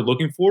answer that they're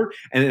looking for.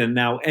 And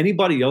now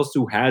anybody else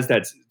who has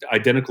that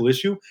identical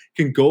issue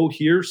can go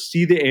here,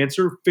 see the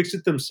answer, fix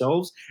it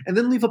themselves, and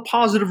then leave a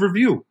positive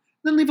review.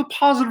 And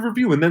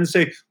then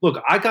say,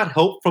 look, I got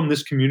help from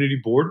this community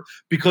board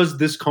because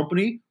this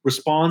company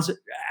responds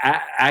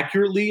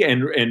accurately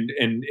and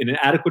in an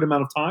adequate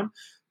amount of time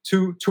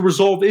to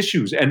resolve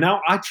issues. And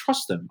now I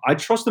trust them. I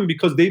trust them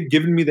because they've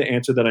given me the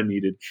answer that I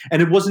needed.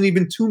 And it wasn't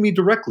even to me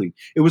directly.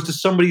 It was to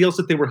somebody else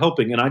that they were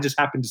helping. And I just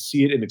happened to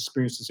see it and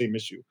experience the same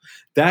issue.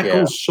 That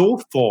goes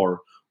so far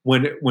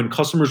when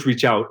customers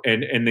reach out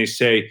and they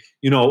say,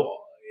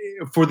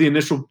 for the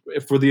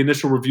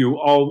initial review,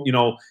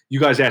 you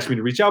guys asked me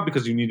to reach out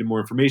because you needed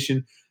more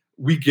information.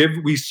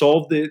 We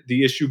solve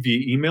the issue via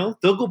email.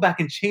 They'll go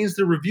back and change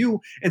their review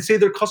and say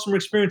their customer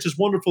experience is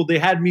wonderful. They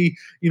had me,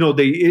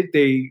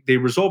 they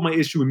resolved my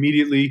issue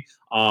immediately.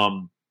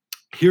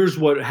 Here's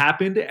what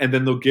happened, and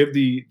then they'll give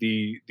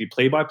the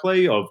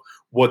play-by-play of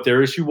what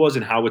their issue was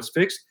and how it's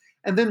fixed.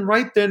 And then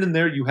right then and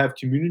there, you have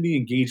community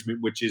engagement,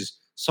 which is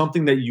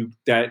something that you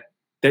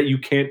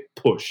can't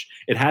push.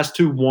 It has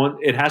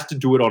to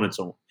do it on its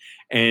own.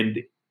 And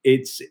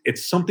it's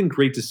something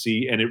great to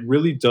see. And it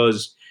really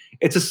does.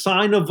 It's a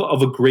sign of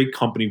a great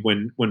company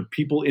when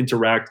people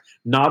interact,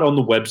 not on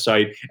the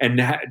website,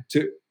 and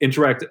to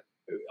interact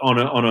on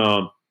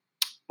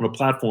a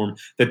platform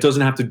that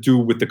doesn't have to do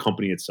with the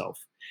company itself.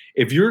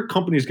 If your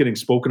company is getting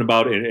spoken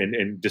about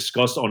and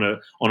discussed on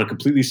a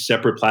completely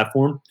separate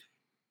platform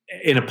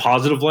in a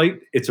positive light,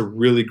 it's a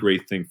really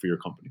great thing for your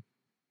company.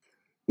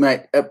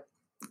 Mate,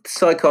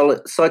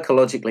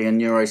 psychologically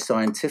and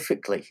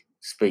neuroscientifically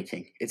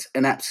speaking, it's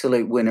an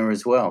absolute winner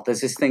as well. There's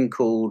this thing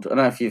called, I don't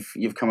know if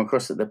you've come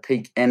across it, the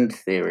peak end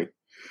theory,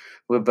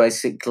 where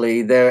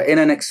basically they're in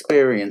an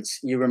experience.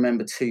 You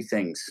remember two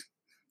things.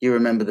 You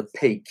remember the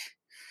peak,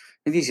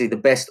 and usually the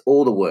best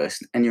or the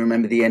worst, and you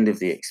remember the end of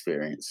the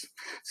experience.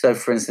 So,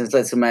 for instance,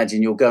 let's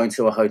imagine you're going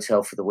to a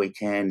hotel for the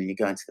weekend and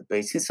you're going to the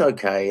beach. It's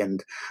okay,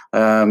 and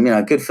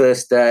good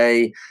first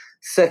day.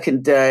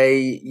 Second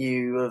day,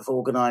 you have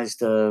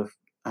organised a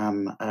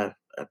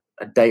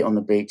date on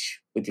the beach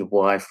with your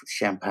wife with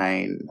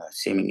champagne,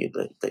 assuming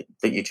that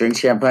you drink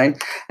champagne,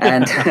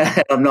 and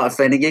I'm not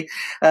offending you.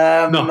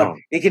 No,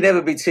 You can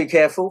never be too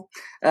careful.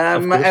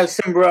 Have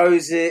some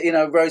rose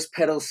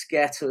petals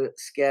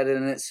scattered,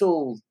 and it's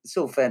all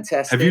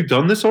fantastic. Have you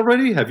done this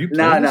already? Have you?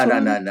 No.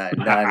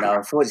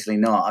 Unfortunately,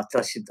 not.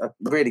 I'm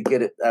really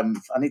good at. I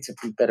need to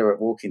be better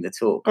at walking the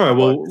talk. All right.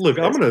 Well, look,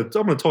 I'm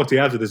gonna talk to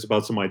you after this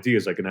about some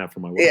ideas I can have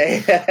for my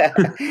wife. Yeah.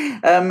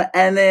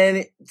 And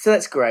then so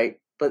that's great.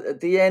 But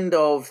at the end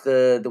of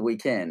the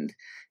weekend,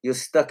 you're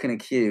stuck in a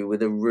queue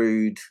with a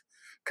rude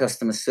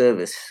customer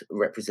service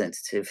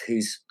representative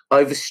who's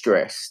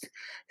overstressed,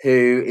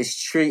 who is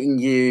treating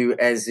you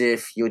as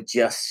if you're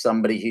just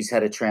somebody who's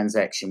had a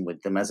transaction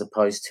with them as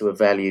opposed to a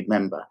valued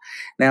member.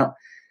 Now,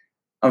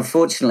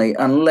 unfortunately,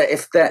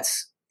 if that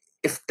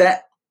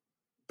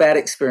bad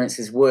experience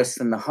is worse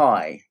than the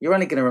high, you're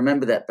only going to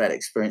remember that bad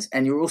experience,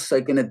 and you're also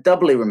going to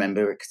doubly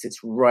remember it because it's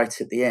right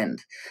at the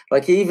end.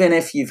 Like, even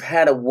if you've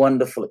had a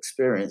wonderful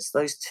experience,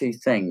 those two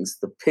things,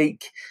 the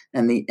peak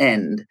and the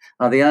end,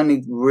 are the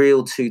only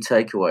real two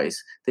takeaways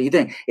that you're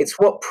doing. It's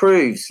what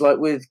proves, like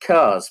with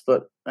cars,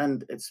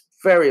 and it's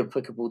very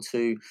applicable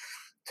to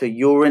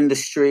your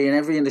industry and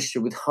every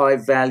industry with high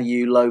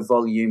value, low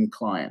volume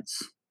clients.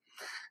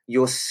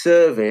 Your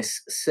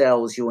service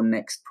sells your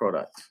next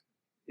product.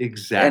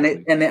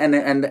 Exactly.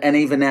 And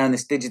even now in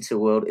this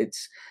digital world,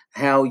 it's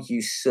how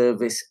you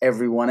service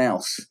everyone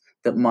else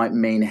that might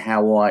mean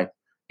how I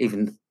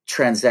even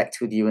transact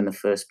with you in the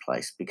first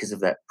place, because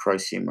of that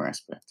prosumer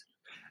aspect.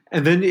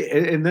 And then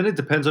it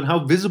depends on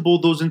how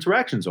visible those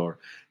interactions are.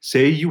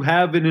 Say you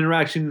have an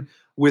interaction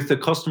with a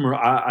customer.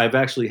 I've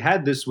actually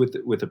had this with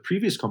a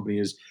previous company.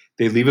 Is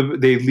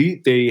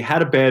they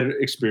had a bad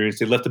experience.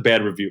 They left a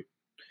bad review.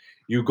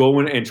 You go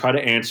in and try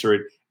to answer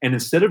it. And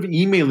instead of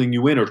emailing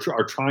you in or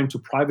trying to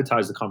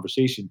privatize the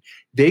conversation,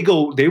 they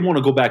want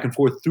to go back and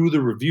forth through the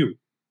review.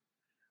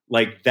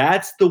 Like,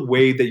 that's the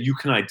way that you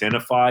can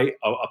identify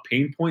a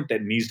pain point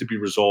that needs to be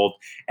resolved,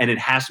 and it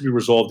has to be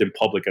resolved in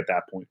public at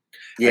that point.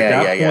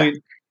 Yeah.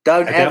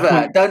 Don't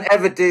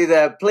ever do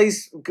that.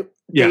 Please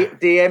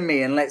DM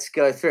me and let's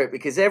go through it,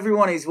 because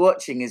everyone who's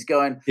watching is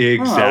going,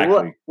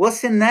 exactly.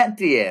 What's in that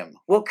DM?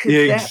 What could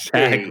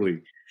that be?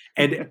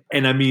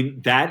 And I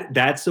mean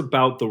that's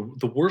about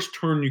the worst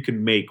turn you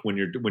can make when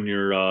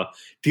you're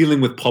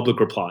dealing with public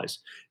replies,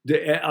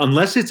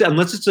 unless it's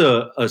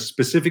a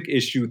specific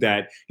issue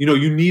that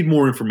you need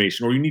more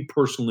information, or you need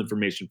personal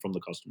information from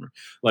the customer.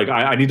 Like,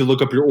 I need to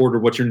look up your order,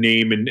 what's your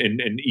name and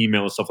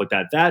email and stuff like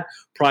that. That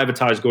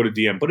privatize, go to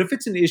DM. But if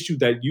it's an issue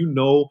that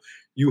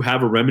you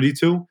have a remedy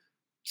to,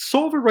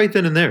 solve it right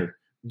then and there.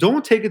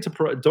 Don't take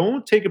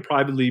it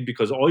privately,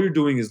 because all you're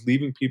doing is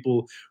leaving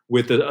people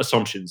with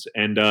assumptions,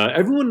 and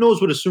everyone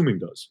knows what assuming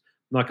does.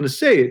 I'm not going to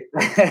say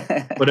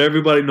it, but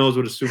everybody knows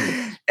what assuming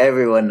does.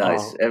 Everyone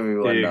knows.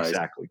 Everyone knows.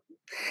 Exactly.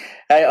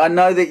 Hey, I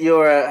know that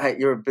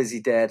you're a busy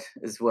dad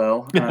as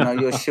well, and I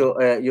know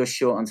you're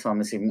short on time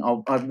this evening.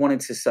 I wanted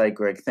to say,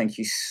 Greg, thank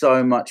you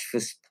so much for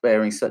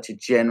sparing such a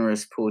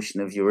generous portion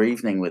of your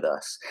evening with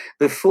us.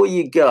 Before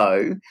you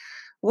go,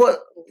 what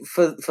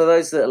for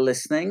those that are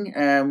listening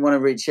and want to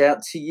reach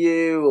out to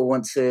you or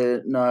want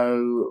to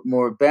know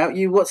more about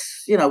you,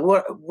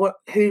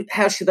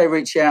 how should they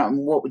reach out, and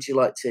who would you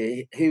like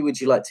to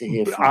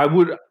hear from? I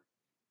would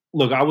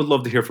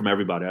love to hear from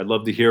everybody. I'd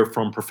love to hear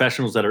from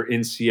professionals that are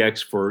in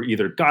CX for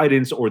either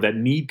guidance, or that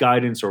need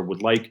guidance, or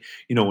would like,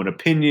 an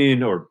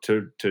opinion, or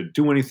to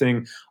do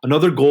anything.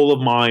 Another goal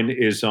of mine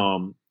is, I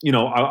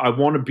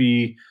want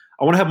to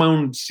have my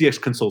own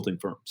CX consulting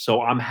firm.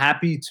 So I'm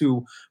happy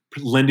to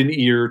lend an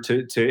ear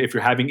to if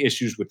you're having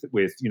issues with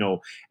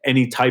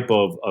any type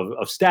of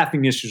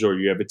staffing issues, or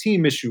you have a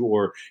team issue,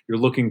 or you're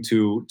looking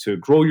to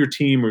grow your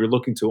team, or you're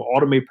looking to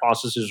automate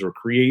processes, or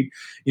create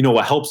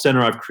a help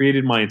center. I've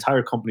created my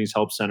entire company's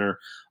help center.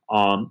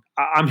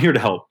 I'm here to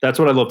help. That's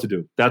what I love to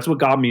do. That's what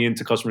got me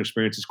into customer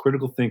experience, is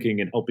critical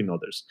thinking and helping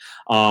others.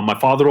 My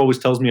father always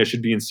tells me I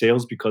should be in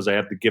sales because I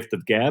have the gift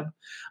of gab.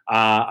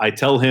 I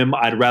tell him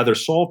I'd rather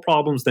solve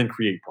problems than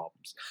create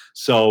problems.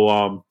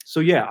 So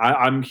yeah,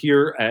 I'm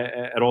here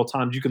at all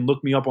times. You can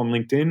look me up on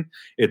LinkedIn.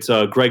 It's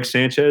Greg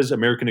Sanchez.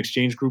 American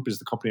Exchange Group is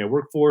the company I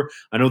work for.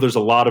 I know there's a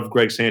lot of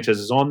Greg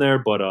Sanchez's on there,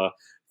 but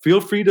feel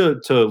free to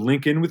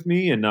link in with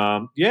me, and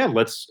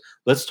let's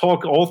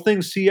talk all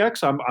things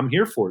CX. I'm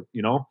here for it.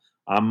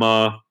 I'm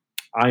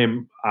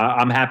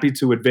happy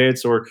to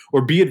advance or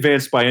be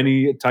advanced by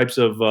any types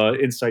of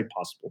insight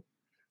possible.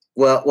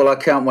 Well, I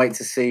can't wait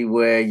to see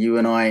where you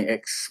and I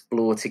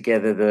explore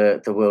together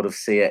the world of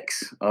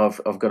CX.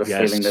 I've got a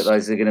feeling that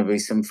those are going to be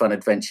some fun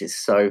adventures.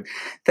 So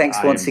thanks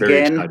once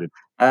again. Excited.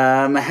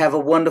 Have a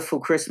wonderful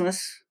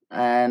Christmas.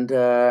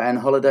 and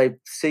holiday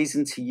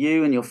season to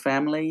you and your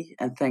family.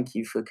 And thank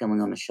you for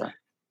coming on the show.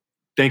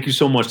 Thank you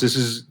so much. This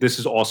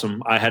is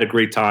awesome. I had a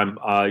great time.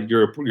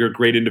 You're a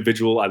great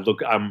individual.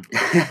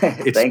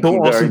 It's so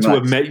awesome to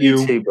have met you.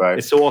 You too, bro.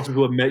 It's so awesome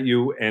to have met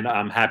you, and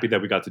I'm happy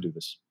that we got to do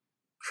this.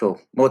 Cool.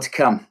 More to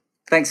come.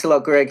 Thanks a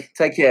lot, Greg.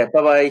 Take care.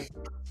 Bye-bye.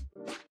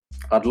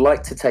 I'd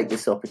like to take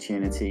this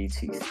opportunity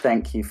to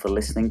thank you for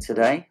listening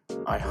today.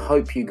 I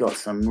hope you got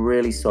some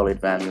really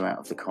solid value out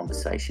of the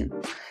conversation.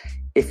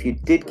 If you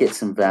did get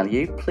some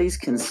value, please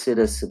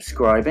consider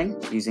subscribing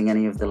using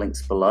any of the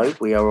links below.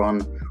 We are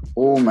on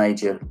all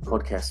major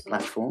podcast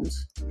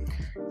platforms.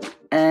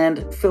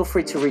 And feel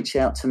free to reach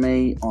out to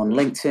me on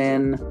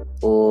LinkedIn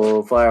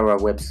or via our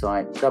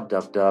website,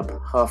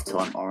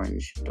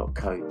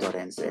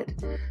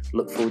 www.halftimeorange.co.nz.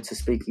 Look forward to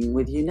speaking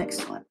with you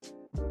next time.